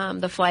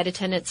the flight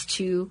attendants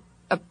to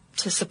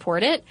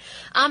support it.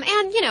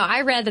 And, you know,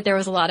 I read that there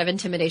was a lot of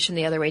intimidation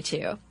the other way,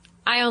 too.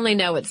 I only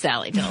know what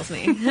Sally tells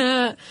me.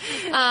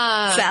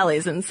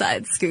 Sally's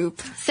inside scoop.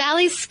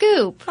 Sally's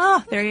scoop.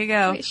 Oh, there you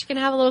go. She can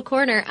have a little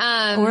corner.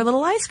 Or a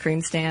little ice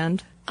cream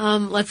stand.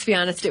 Let's be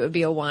honest, it would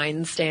be a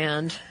wine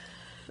stand.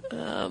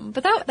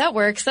 But that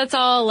works. That's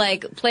all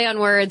like play on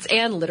words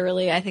and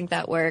literally. I think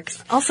that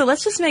works. Also,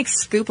 let's just make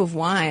scoop of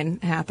wine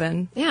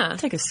happen. Yeah. I'll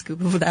take a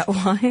scoop of that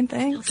wine,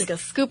 thanks. I'll take a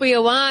scoop of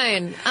your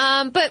wine.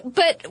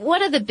 But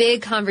one of the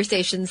big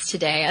conversations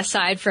today,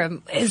 aside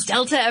from is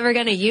Delta ever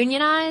going to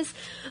unionize,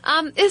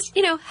 is,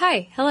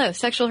 hello,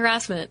 sexual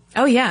harassment.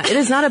 Oh yeah, it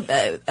is not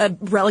a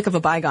relic of a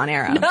bygone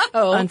era.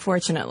 No.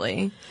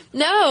 Unfortunately.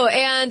 No,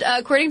 and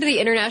according to the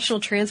International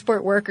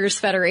Transport Workers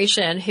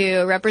Federation,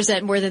 who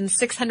represent more than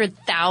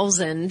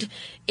 600,000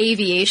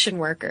 aviation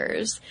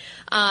workers,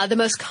 the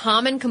most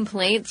common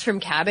complaints from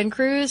cabin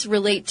crews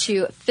relate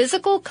to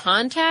physical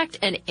contact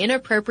and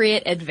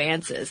inappropriate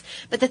advances.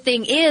 But the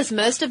thing is,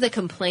 most of the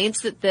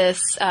complaints that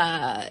this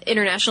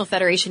International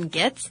Federation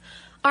gets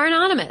are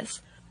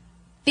anonymous.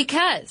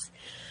 Because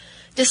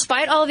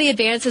despite all the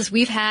advances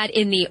we've had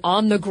in the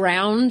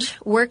on-the-ground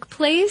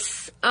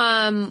workplace,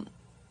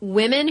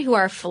 women who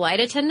are flight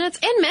attendants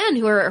and men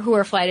who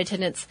are flight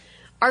attendants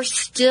are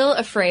still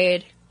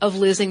afraid of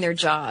losing their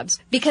jobs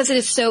because it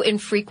is so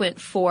infrequent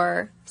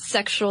for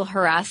sexual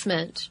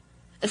harassment,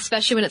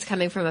 especially when it's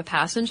coming from a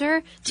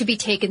passenger, to be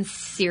taken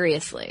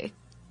seriously.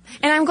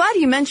 And I'm glad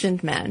you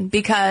mentioned men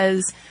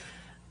because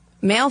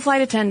male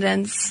flight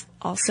attendants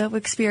also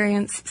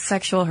experience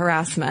sexual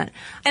harassment.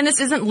 And this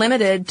isn't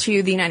limited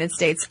to the United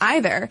States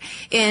either.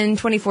 In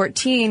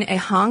 2014, a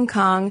Hong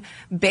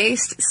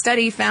Kong-based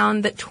study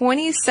found that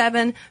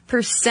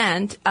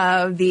 27%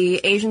 of the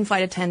Asian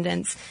flight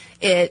attendants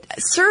it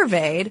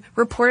surveyed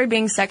reported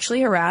being sexually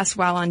harassed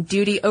while on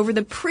duty over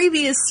the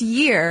previous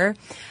year,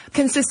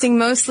 consisting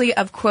mostly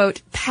of,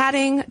 quote,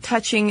 patting,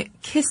 touching,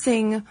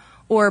 kissing,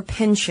 or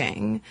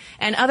pinching.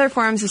 And other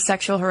forms of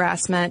sexual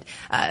harassment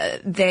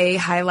they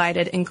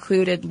highlighted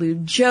included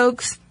lewd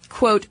jokes,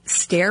 quote,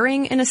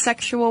 staring in a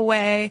sexual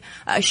way,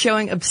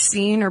 showing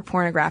obscene or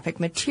pornographic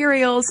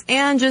materials,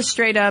 and just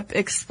straight up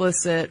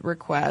explicit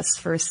requests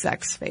for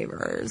sex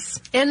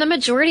favors. And the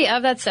majority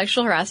of that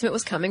sexual harassment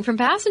was coming from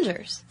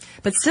passengers.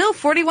 But still,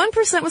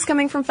 41% was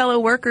coming from fellow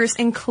workers,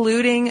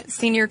 including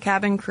senior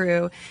cabin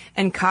crew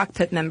and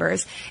cockpit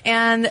members.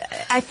 And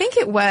I think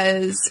it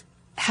was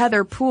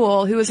Heather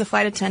Poole, who was a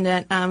flight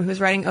attendant, who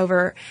was writing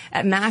over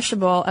at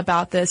Mashable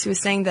about this, who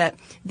was saying that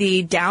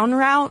the down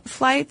route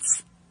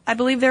flights, I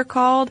believe they're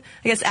called,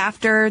 I guess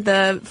after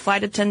the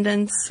flight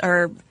attendants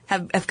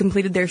have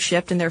completed their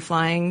shift and they're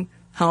flying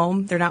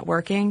home, they're not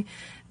working,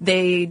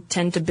 they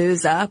tend to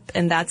booze up,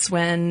 and that's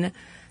when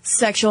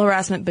sexual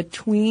harassment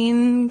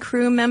between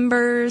crew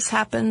members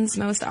happens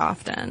most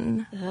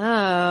often.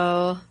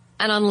 Oh.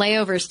 And on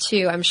layovers,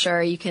 too, I'm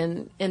sure you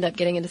can end up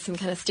getting into some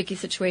kind of sticky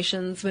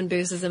situations when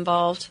booze is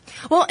involved.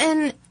 Well,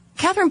 and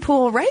Catherine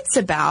Poole writes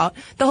about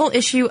the whole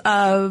issue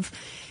of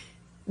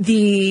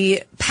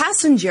the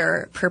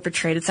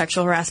passenger-perpetrated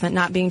sexual harassment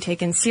not being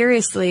taken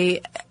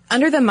seriously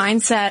under the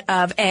mindset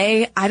of,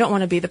 A, I don't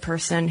want to be the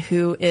person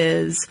who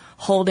is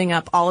holding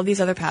up all of these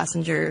other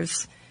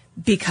passengers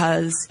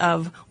because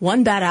of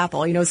one bad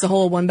apple. You know, it's the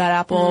whole one bad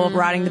apple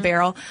rotting the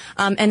barrel.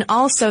 And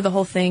also the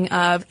whole thing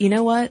of, you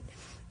know what?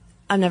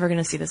 I'm never going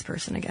to see this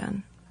person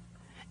again.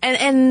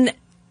 And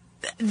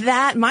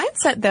that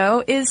mindset,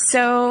 though, is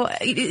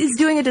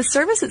doing a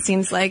disservice, it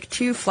seems like,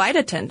 to flight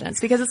attendants.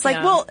 Because it's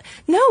like, well,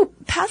 no,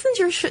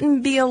 passengers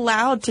shouldn't be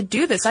allowed to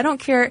do this. I don't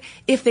care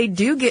if they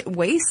do get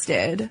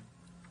wasted.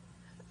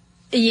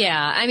 Yeah,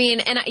 I mean,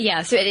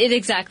 so it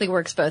exactly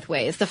works both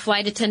ways. The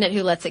flight attendant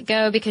who lets it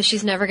go because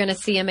she's never going to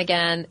see him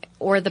again,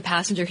 or the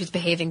passenger who's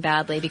behaving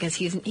badly because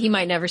he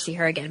might never see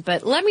her again.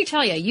 But let me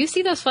tell you, you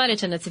see those flight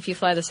attendants if you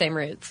fly the same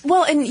routes.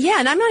 Well, and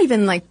I'm not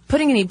even like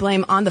putting any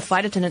blame on the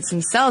flight attendants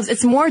themselves.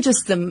 It's more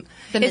just it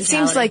mentality.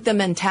 Seems like the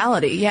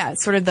mentality. Yeah,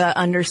 it's sort of the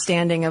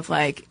understanding of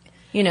like,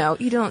 you know,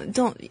 you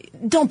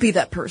don't be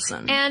that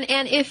person.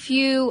 And if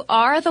you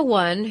are the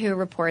one who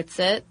reports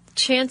it,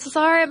 chances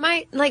are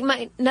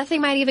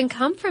nothing might even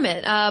come from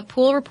it.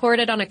 Poole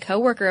reported on a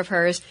coworker of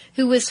hers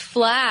who was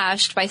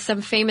flashed by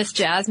some famous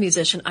jazz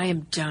musician. I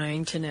am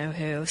dying to know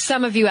who.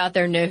 Some of you out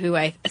there know who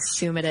I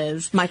assume it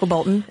is. Michael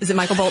Bolton. Is it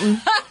Michael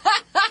Bolton?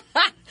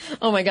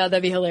 Oh my God,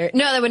 that'd be hilarious.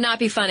 No, that would not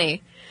be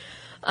funny.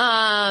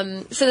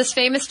 So this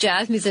famous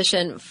jazz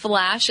musician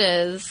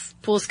flashes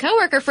Poole's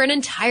coworker for an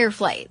entire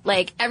flight,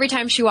 like every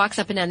time she walks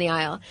up and down the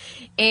aisle.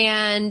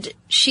 And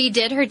she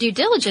did her due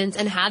diligence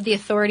and had the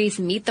authorities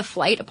meet the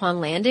flight upon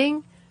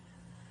landing.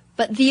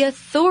 But the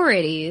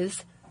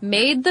authorities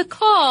made the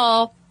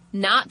call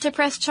not to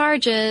press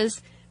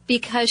charges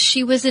because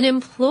she was an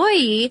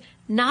employee,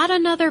 not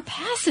another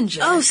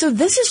passenger. Oh, so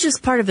this is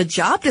just part of the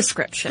job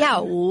description. Yeah,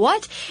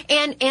 what?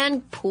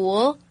 And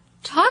Poole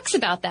talks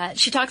about that.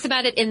 She talks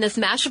about it in this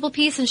Mashable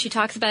piece, and she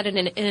talks about it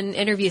in an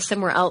interview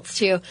somewhere else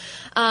too,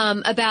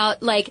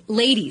 about like,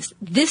 ladies,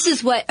 this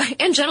is what,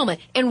 and gentlemen,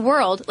 and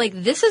world, like,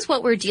 this is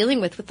what we're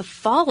dealing with the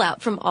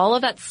fallout from all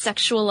of that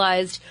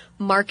sexualized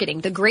marketing,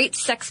 the great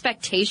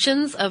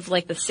sexpectations of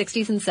like the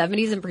 60s and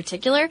 70s in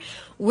particular.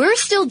 We're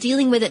still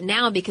dealing with it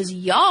now because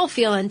y'all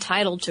feel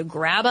entitled to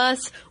grab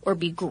us or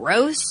be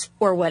gross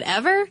or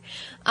whatever.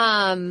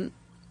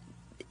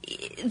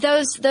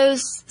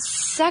 Those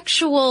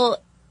sexual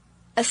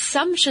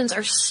assumptions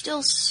are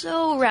still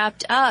so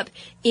wrapped up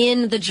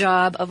in the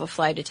job of a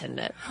flight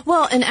attendant.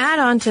 Well, and add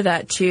on to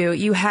that too,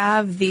 you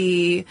have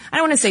I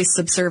don't want to say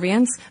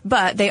subservience,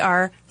 but they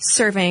are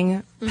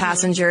serving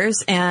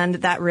passengers, and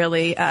that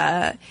really,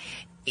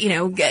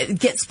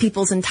 gets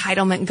people's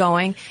entitlement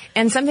going.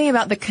 And something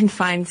about the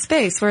confined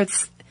space where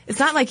it's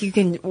not like you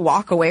can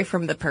walk away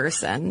from the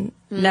person,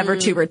 never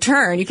to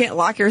return. You can't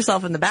lock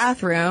yourself in the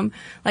bathroom.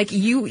 Like,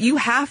 you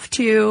have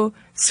to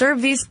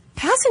serve these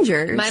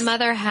passengers. My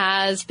mother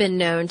has been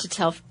known to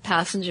tell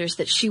passengers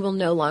that she will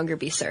no longer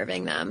be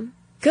serving them.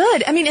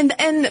 Good. I mean,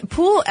 and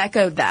Poole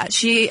echoed that.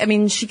 She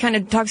kind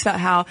of talks about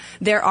how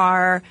there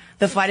are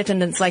the flight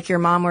attendants like your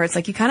mom, where it's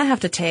like you kind of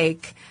have to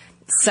take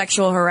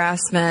sexual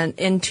harassment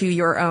into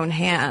your own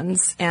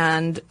hands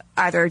and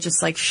either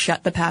just like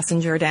shut the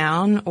passenger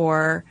down,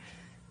 or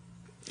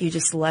you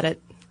just let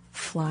it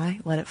fly.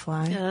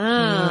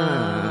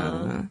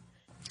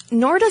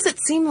 Nor does it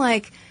seem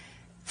like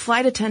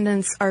flight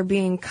attendants are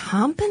being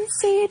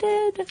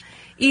compensated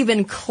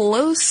even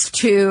close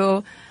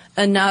to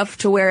enough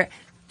to where,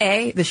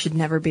 this should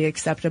never be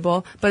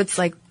acceptable, but it's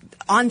like,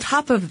 on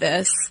top of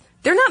this,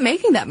 they're not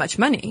making that much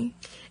money.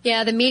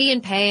 Yeah, the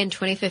median pay in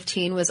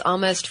 2015 was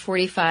almost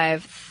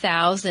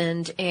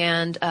 $45,000,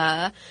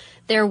 and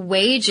their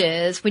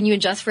wages, when you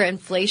adjust for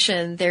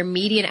inflation, their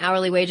median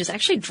hourly wages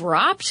actually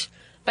dropped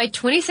by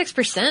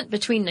 26%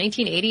 between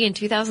 1980 and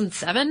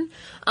 2007.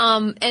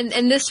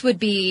 And this would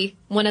be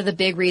one of the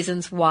big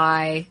reasons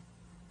why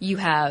you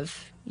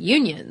have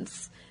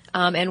unions.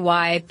 And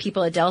why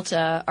people at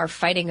Delta are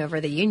fighting over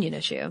the union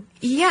issue.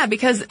 Yeah,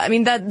 because, I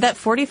mean, that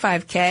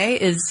 $45K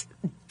is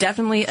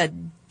definitely a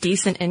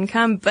decent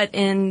income, but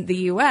in the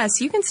U.S.,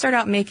 you can start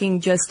out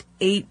making just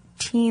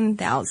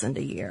 $18,000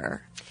 a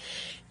year.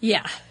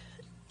 Yeah.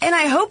 And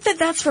I hope that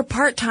that's for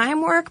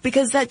part-time work,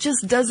 because that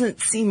just doesn't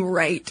seem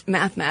right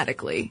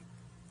mathematically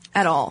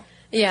at all.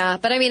 Yeah,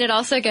 but I mean, it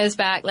also goes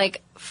back,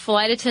 like,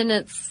 flight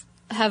attendants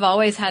have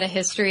always had a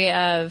history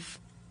of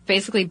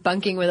basically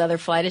bunking with other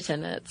flight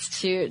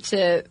attendants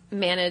to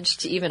manage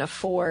to even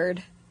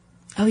afford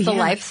the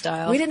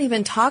lifestyle. We didn't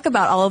even talk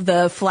about all of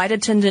the flight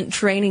attendant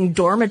training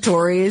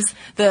dormitories,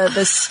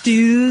 the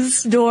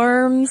stews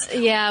dorms.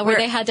 Yeah, where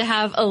they had to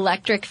have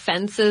electric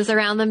fences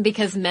around them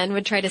because men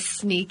would try to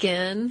sneak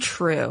in.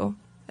 True.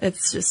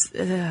 It's just,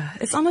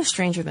 it's almost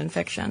stranger than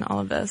fiction, all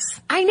of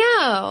this. I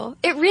know.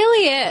 It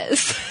really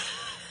is.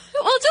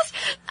 Well,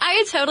 I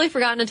had totally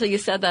forgotten until you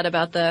said that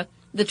about the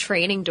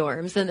training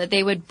dorms, and that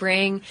they would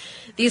bring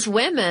these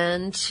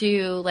women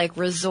to like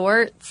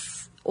resorts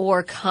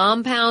or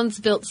compounds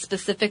built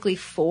specifically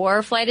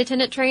for flight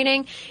attendant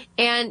training.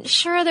 And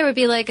sure, there would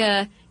be like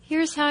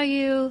here's how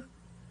you,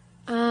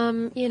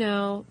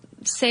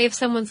 save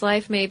someone's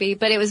life maybe,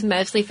 but it was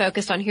mostly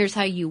focused on here's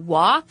how you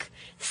walk,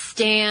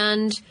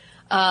 stand,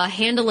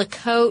 handle a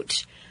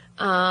coat,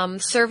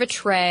 serve a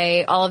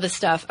tray, all of this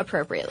stuff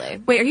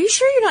appropriately. Wait, are you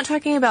sure you're not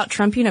talking about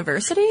Trump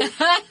University?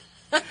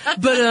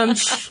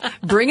 But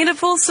bringing it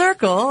full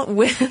circle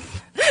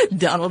with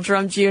Donald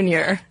Trump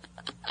Jr.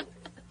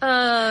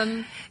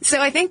 So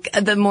I think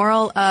the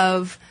moral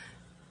of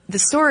the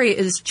story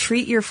is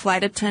treat your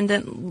flight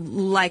attendant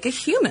like a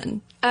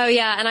human. Oh,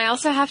 yeah. And I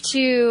also have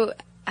to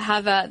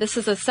have this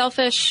is a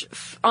selfish,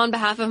 on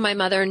behalf of my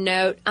mother,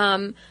 note.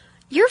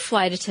 Your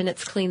flight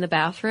attendants clean the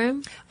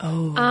bathroom.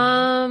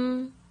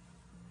 Oh.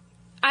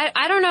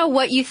 I don't know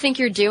what you think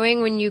you're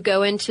doing when you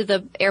go into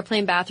the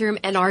airplane bathroom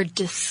and are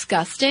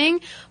disgusting,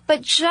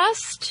 but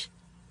just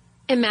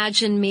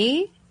imagine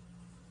me,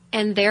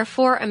 and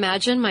therefore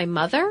imagine my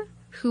mother,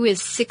 who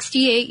is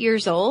 68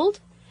 years old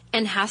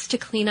and has to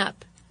clean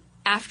up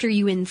after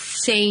you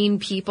insane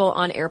people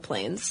on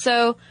airplanes.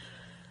 So,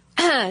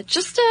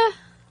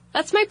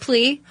 that's my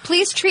plea.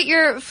 Please treat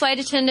your flight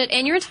attendant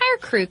and your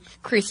entire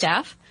crew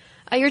staff,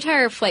 your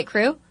entire flight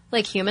crew,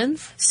 like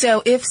humans.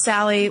 So if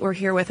Sally were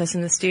here with us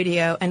in the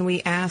studio and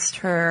we asked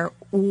her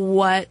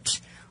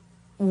what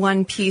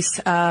one piece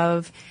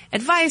of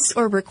advice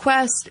or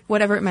request,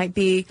 whatever it might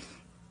be,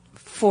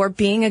 for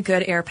being a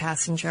good air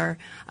passenger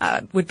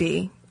would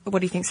be, what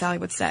do you think Sally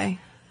would say?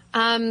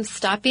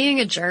 Stop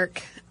being a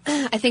jerk.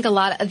 I think the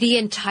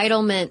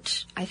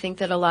entitlement, I think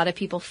that a lot of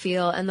people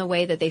feel, and the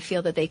way that they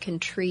feel that they can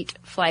treat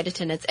flight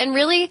attendants, and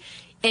really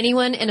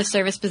anyone in a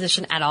service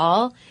position at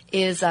all,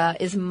 is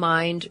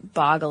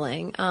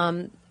mind-boggling.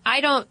 I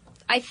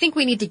think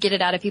we need to get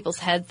it out of people's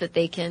heads that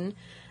they can,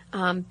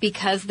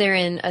 because they're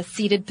in a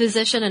seated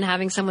position and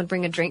having someone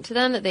bring a drink to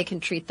them, that they can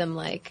treat them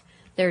like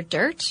they're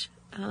dirt.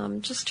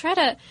 Just try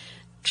to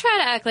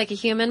act like a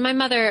human. My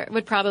mother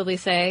would probably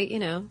say,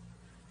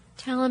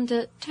 tell him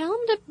to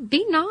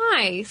be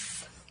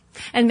nice.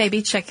 And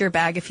maybe check your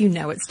bag if you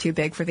know it's too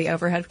big for the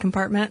overhead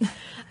compartment.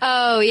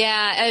 Oh,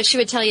 yeah. She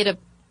would tell you to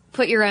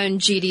put your own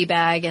GD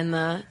bag in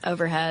the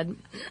overhead.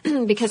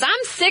 Because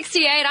I'm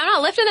 68. I'm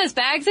not lifting those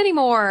bags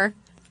anymore.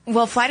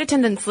 Well, flight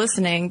attendants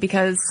listening,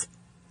 because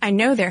I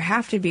know there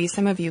have to be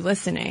some of you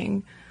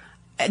listening,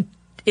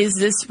 is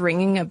this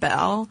ringing a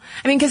bell?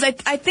 I mean, because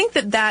I think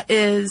that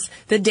is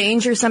the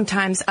danger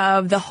sometimes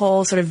of the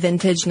whole sort of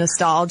vintage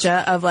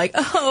nostalgia of like,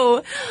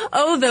 oh,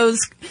 those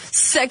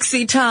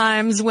sexy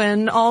times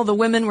when all the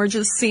women were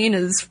just seen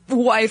as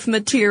wife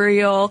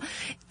material.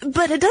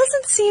 But it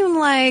doesn't seem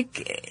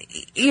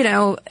like,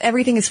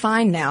 everything is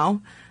fine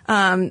now.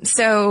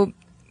 So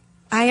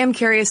I am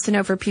curious to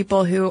know for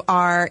people who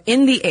are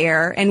in the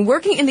air and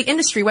working in the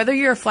industry, whether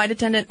you're a flight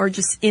attendant or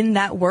just in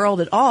that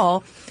world at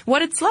all,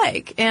 what it's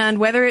like and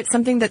whether it's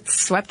something that's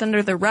swept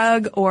under the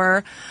rug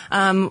or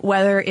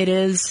whether it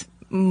is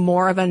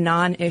more of a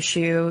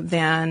non-issue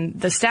than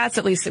the stats,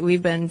 at least that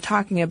we've been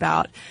talking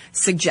about,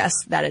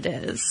 suggest that it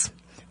is.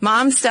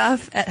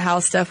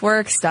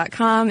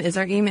 momstuff@howstuffworks.com is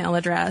our email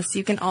address.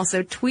 You can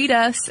also tweet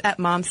us at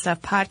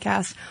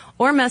momstuffpodcast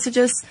or message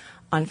us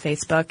on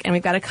Facebook. And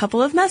we've got a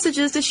couple of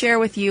messages to share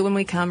with you when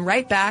we come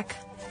right back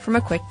from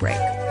a quick break.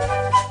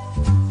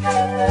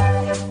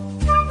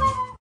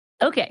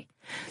 Okay.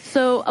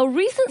 So a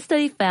recent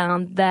study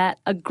found that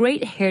a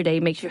great hair day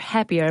makes you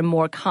happier and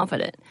more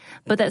confident.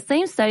 But that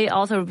same study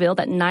also revealed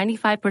that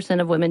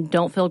 95% of women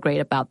don't feel great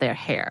about their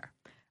hair.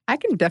 I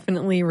can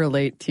definitely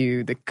relate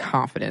to the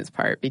confidence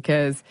part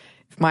because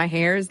if my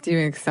hair is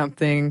doing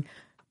something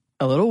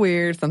a little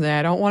weird, something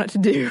I don't want it to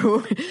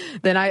do,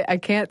 then I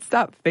can't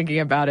stop thinking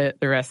about it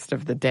the rest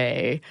of the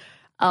day.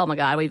 Oh my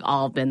God, we've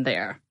all been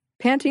there.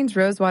 Pantene's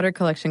Rosewater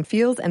collection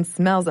feels and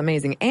smells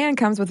amazing and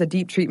comes with a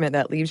deep treatment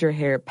that leaves your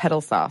hair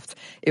petal soft.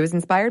 It was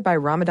inspired by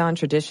Ramadan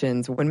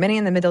traditions when many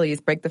in the Middle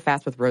East break the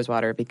fast with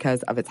rosewater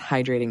because of its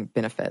hydrating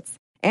benefits.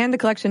 And the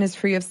collection is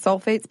free of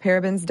sulfates,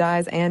 parabens,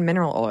 dyes, and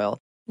mineral oil.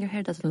 Your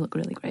hair does look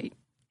really great.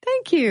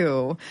 Thank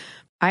you.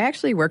 I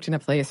actually worked in a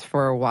place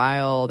for a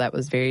while that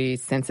was very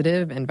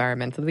sensitive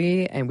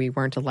environmentally, and we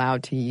weren't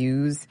allowed to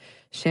use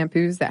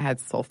shampoos that had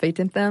sulfate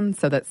in them,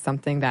 so that's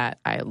something that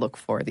I look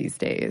for these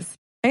days.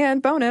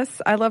 And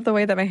bonus, I love the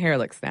way that my hair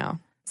looks now.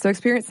 So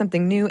experience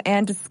something new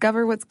and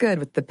discover what's good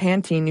with the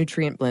Pantene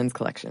Nutrient Blends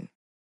collection.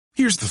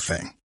 Here's the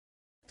thing.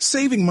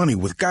 Saving money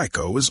with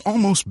Geico is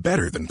almost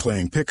better than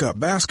playing pickup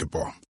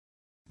basketball.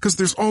 Because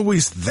there's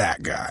always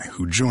that guy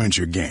who joins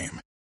your game.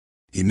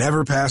 He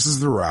never passes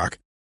the rock.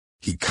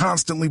 He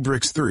constantly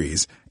bricks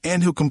threes,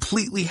 and he'll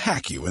completely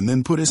hack you and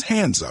then put his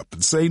hands up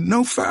and say,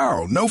 "No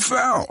foul, no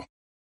foul."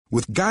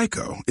 With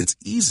Geico, it's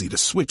easy to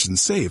switch and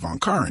save on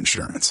car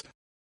insurance.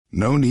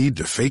 No need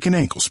to fake an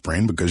ankle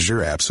sprain because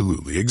you're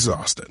absolutely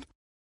exhausted.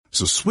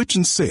 So switch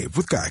and save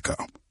with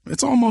Geico.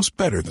 It's almost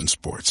better than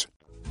sports.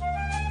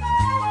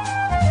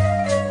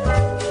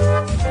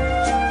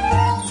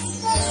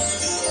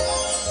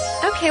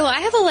 Okay, well, I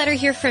have a letter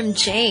here from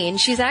Jane.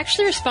 She's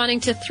actually responding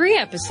to 3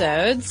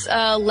 episodes,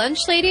 Lunch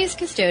Ladies,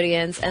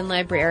 Custodians, and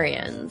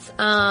Librarians.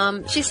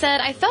 She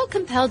said, I felt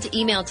compelled to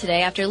email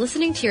today after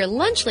listening to your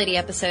Lunch Lady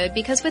episode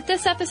because with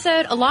this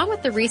episode, along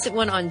with the recent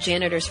one on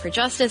Janitors for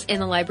Justice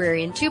and the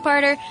Librarian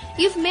 2-parter,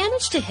 you've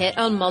managed to hit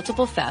on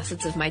multiple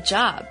facets of my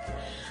job.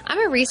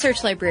 I'm a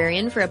research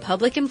librarian for a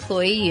public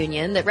employee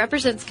union that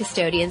represents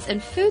custodians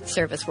and food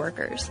service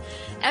workers.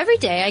 Every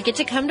day I get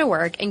to come to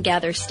work and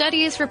gather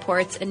studies,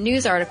 reports, and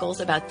news articles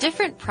about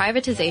different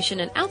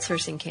privatization and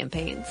outsourcing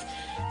campaigns.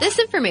 This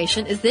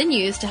information is then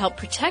used to help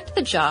protect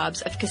the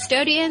jobs of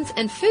custodians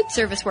and food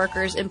service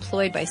workers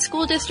employed by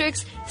school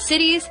districts,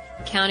 cities,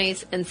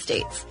 counties, and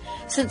states.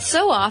 Since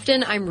so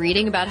often I'm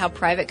reading about how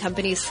private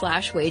companies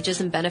slash wages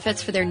and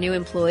benefits for their new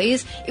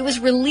employees, it was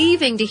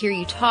relieving to hear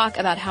you talk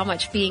about how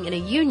much being in a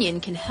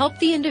union can help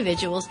the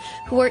individuals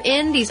who are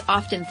in these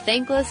often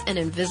thankless and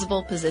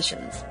invisible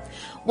positions.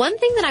 One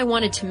thing that I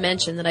wanted to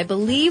mention that I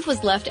believe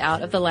was left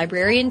out of the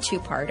Librarian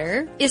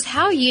 2-parter is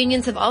how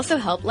unions have also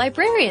helped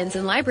librarians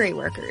and library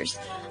workers.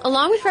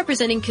 Along with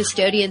representing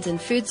custodians and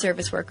food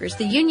service workers,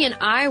 the union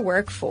I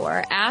work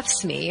for,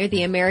 AFSCME, or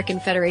the American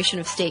Federation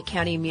of State,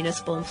 County, and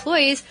Municipal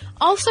Employees,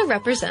 also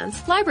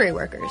represents library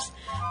workers.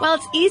 While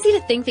it's easy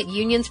to think that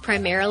unions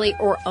primarily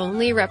or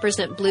only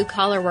represent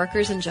blue-collar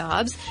workers and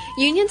jobs,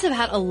 unions have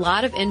had a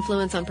lot of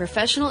influence on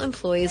professional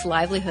employees'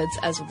 livelihoods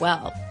as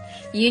well.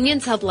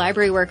 Unions help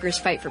library workers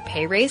fight for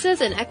pay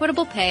raises and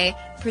equitable pay,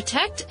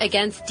 protect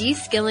against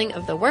de-skilling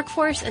of the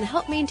workforce, and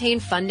help maintain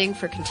funding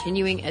for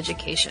continuing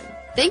education.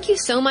 Thank you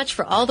so much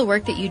for all the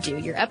work that you do.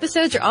 Your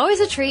episodes are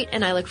always a treat,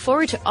 and I look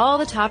forward to all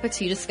the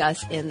topics you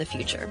discuss in the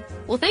future.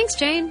 Well, thanks,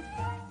 Jane.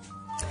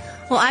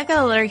 Well, I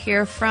got a letter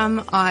here from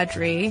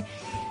Audrey,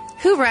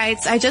 who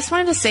writes, I just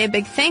wanted to say a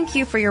big thank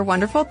you for your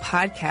wonderful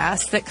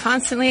podcast that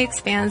constantly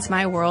expands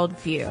my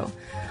worldview.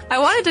 I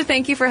wanted to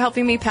thank you for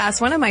helping me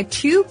pass one of my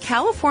 2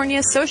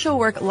 California social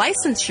work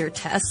licensure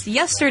tests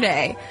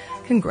yesterday.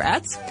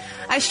 Congrats.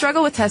 I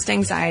struggle with test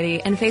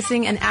anxiety, and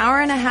facing an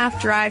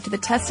hour-and-a-half drive to the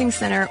testing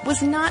center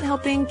was not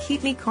helping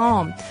keep me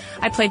calm.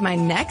 I played my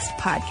next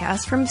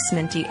podcast from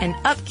Sminty, and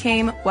up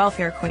came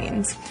Welfare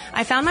Queens.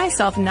 I found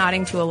myself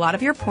nodding to a lot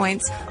of your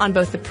points on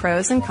both the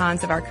pros and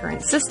cons of our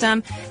current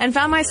system, and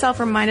found myself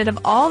reminded of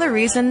all the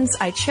reasons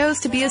I chose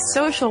to be a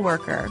social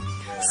worker.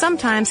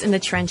 Sometimes in the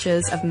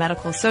trenches of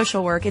medical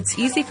social work, it's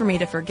easy for me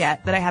to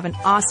forget that I have an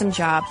awesome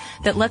job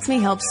that lets me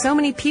help so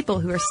many people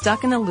who are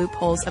stuck in the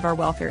loopholes of our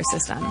welfare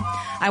system.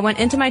 I went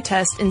into my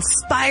test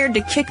inspired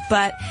to kick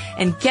butt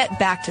and get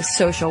back to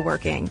social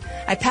working.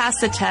 I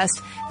passed the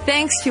test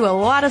thanks to a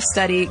lot of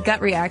study, gut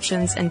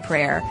reactions, and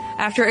prayer.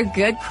 After a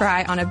good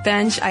cry on a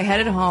bench, I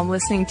headed home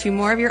listening to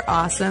more of your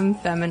awesome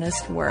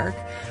feminist work.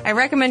 I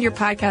recommend your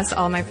podcast to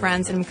all my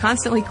friends, and I'm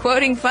constantly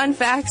quoting fun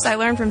facts I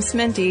learned from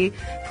Sminty.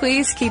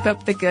 Please keep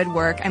up the good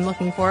work. I'm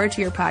looking forward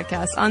to your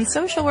podcast on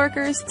social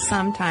workers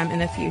sometime in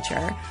the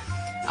future.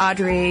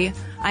 Audrey,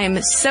 I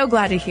am so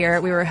glad to hear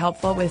we were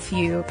helpful with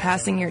you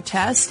passing your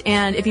test.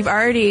 And if you've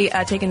already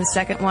taken the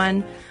second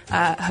one,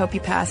 hope you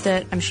passed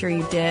it. I'm sure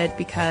you did,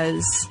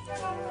 because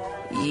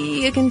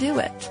you can do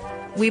it.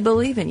 We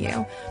believe in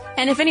you.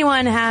 And if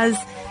anyone has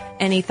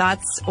any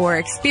thoughts or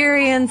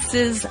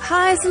experiences,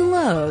 highs and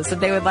lows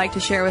that they would like to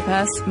share with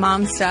us,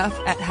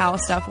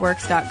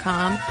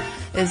 momstuff@howstuffworks.com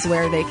is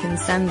where they can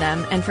send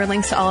them. And for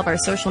links to all of our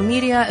social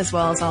media, as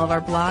well as all of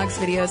our blogs,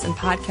 videos, and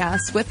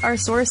podcasts with our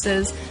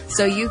sources,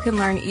 so you can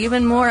learn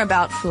even more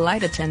about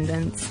flight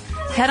attendants,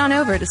 head on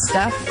over to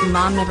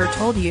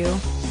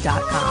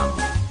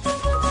stuffmomnevertoldyou.com.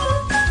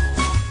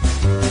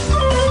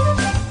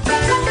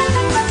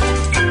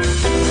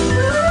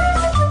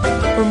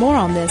 For more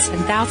on this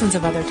and thousands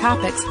of other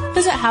topics,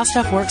 visit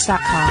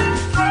howstuffworks.com.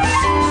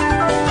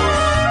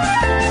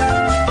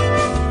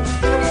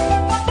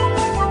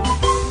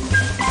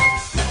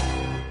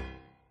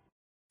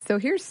 So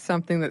here's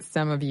something that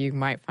some of you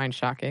might find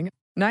shocking.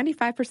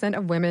 95%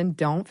 of women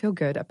don't feel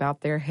good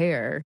about their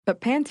hair. But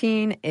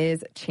Pantene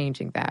is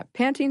changing that.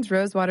 Pantene's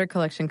Rosewater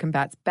collection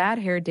combats bad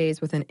hair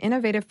days with an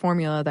innovative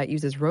formula that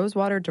uses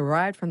rosewater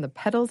derived from the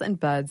petals and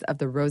buds of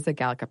the Rosa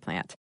gallica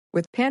plant.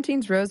 With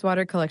Pantene's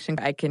Rosewater collection,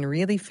 I can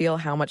really feel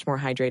how much more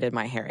hydrated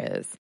my hair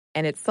is.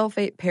 And it's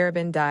sulfate,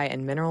 paraben, dye,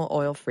 and mineral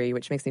oil free,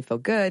 which makes me feel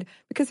good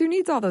because who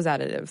needs all those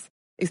additives?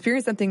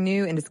 Experience something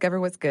new and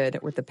discover what's good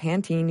with the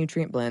Pantene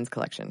Nutrient Blends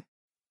collection.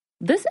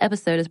 This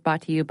episode is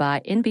brought to you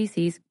by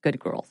NBC's Good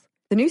Girls.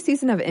 The new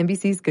season of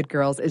NBC's Good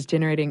Girls is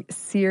generating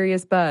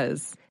serious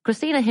buzz.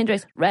 Christina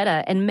Hendricks,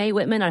 Retta, and Mae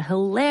Whitman are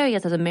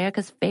hilarious as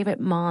America's favorite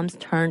moms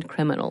turned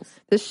criminals.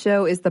 This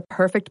show is the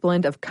perfect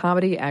blend of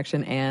comedy,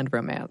 action, and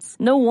romance.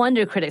 No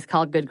wonder critics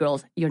call Good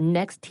Girls your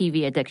next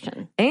TV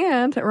addiction.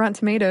 And Rotten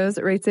Tomatoes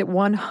rates it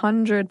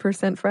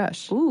 100%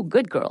 fresh. Ooh,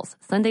 Good Girls,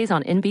 Sundays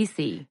on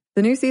NBC.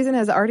 The new season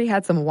has already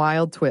had some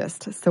wild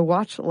twists, so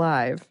watch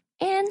live.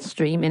 And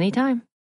stream anytime.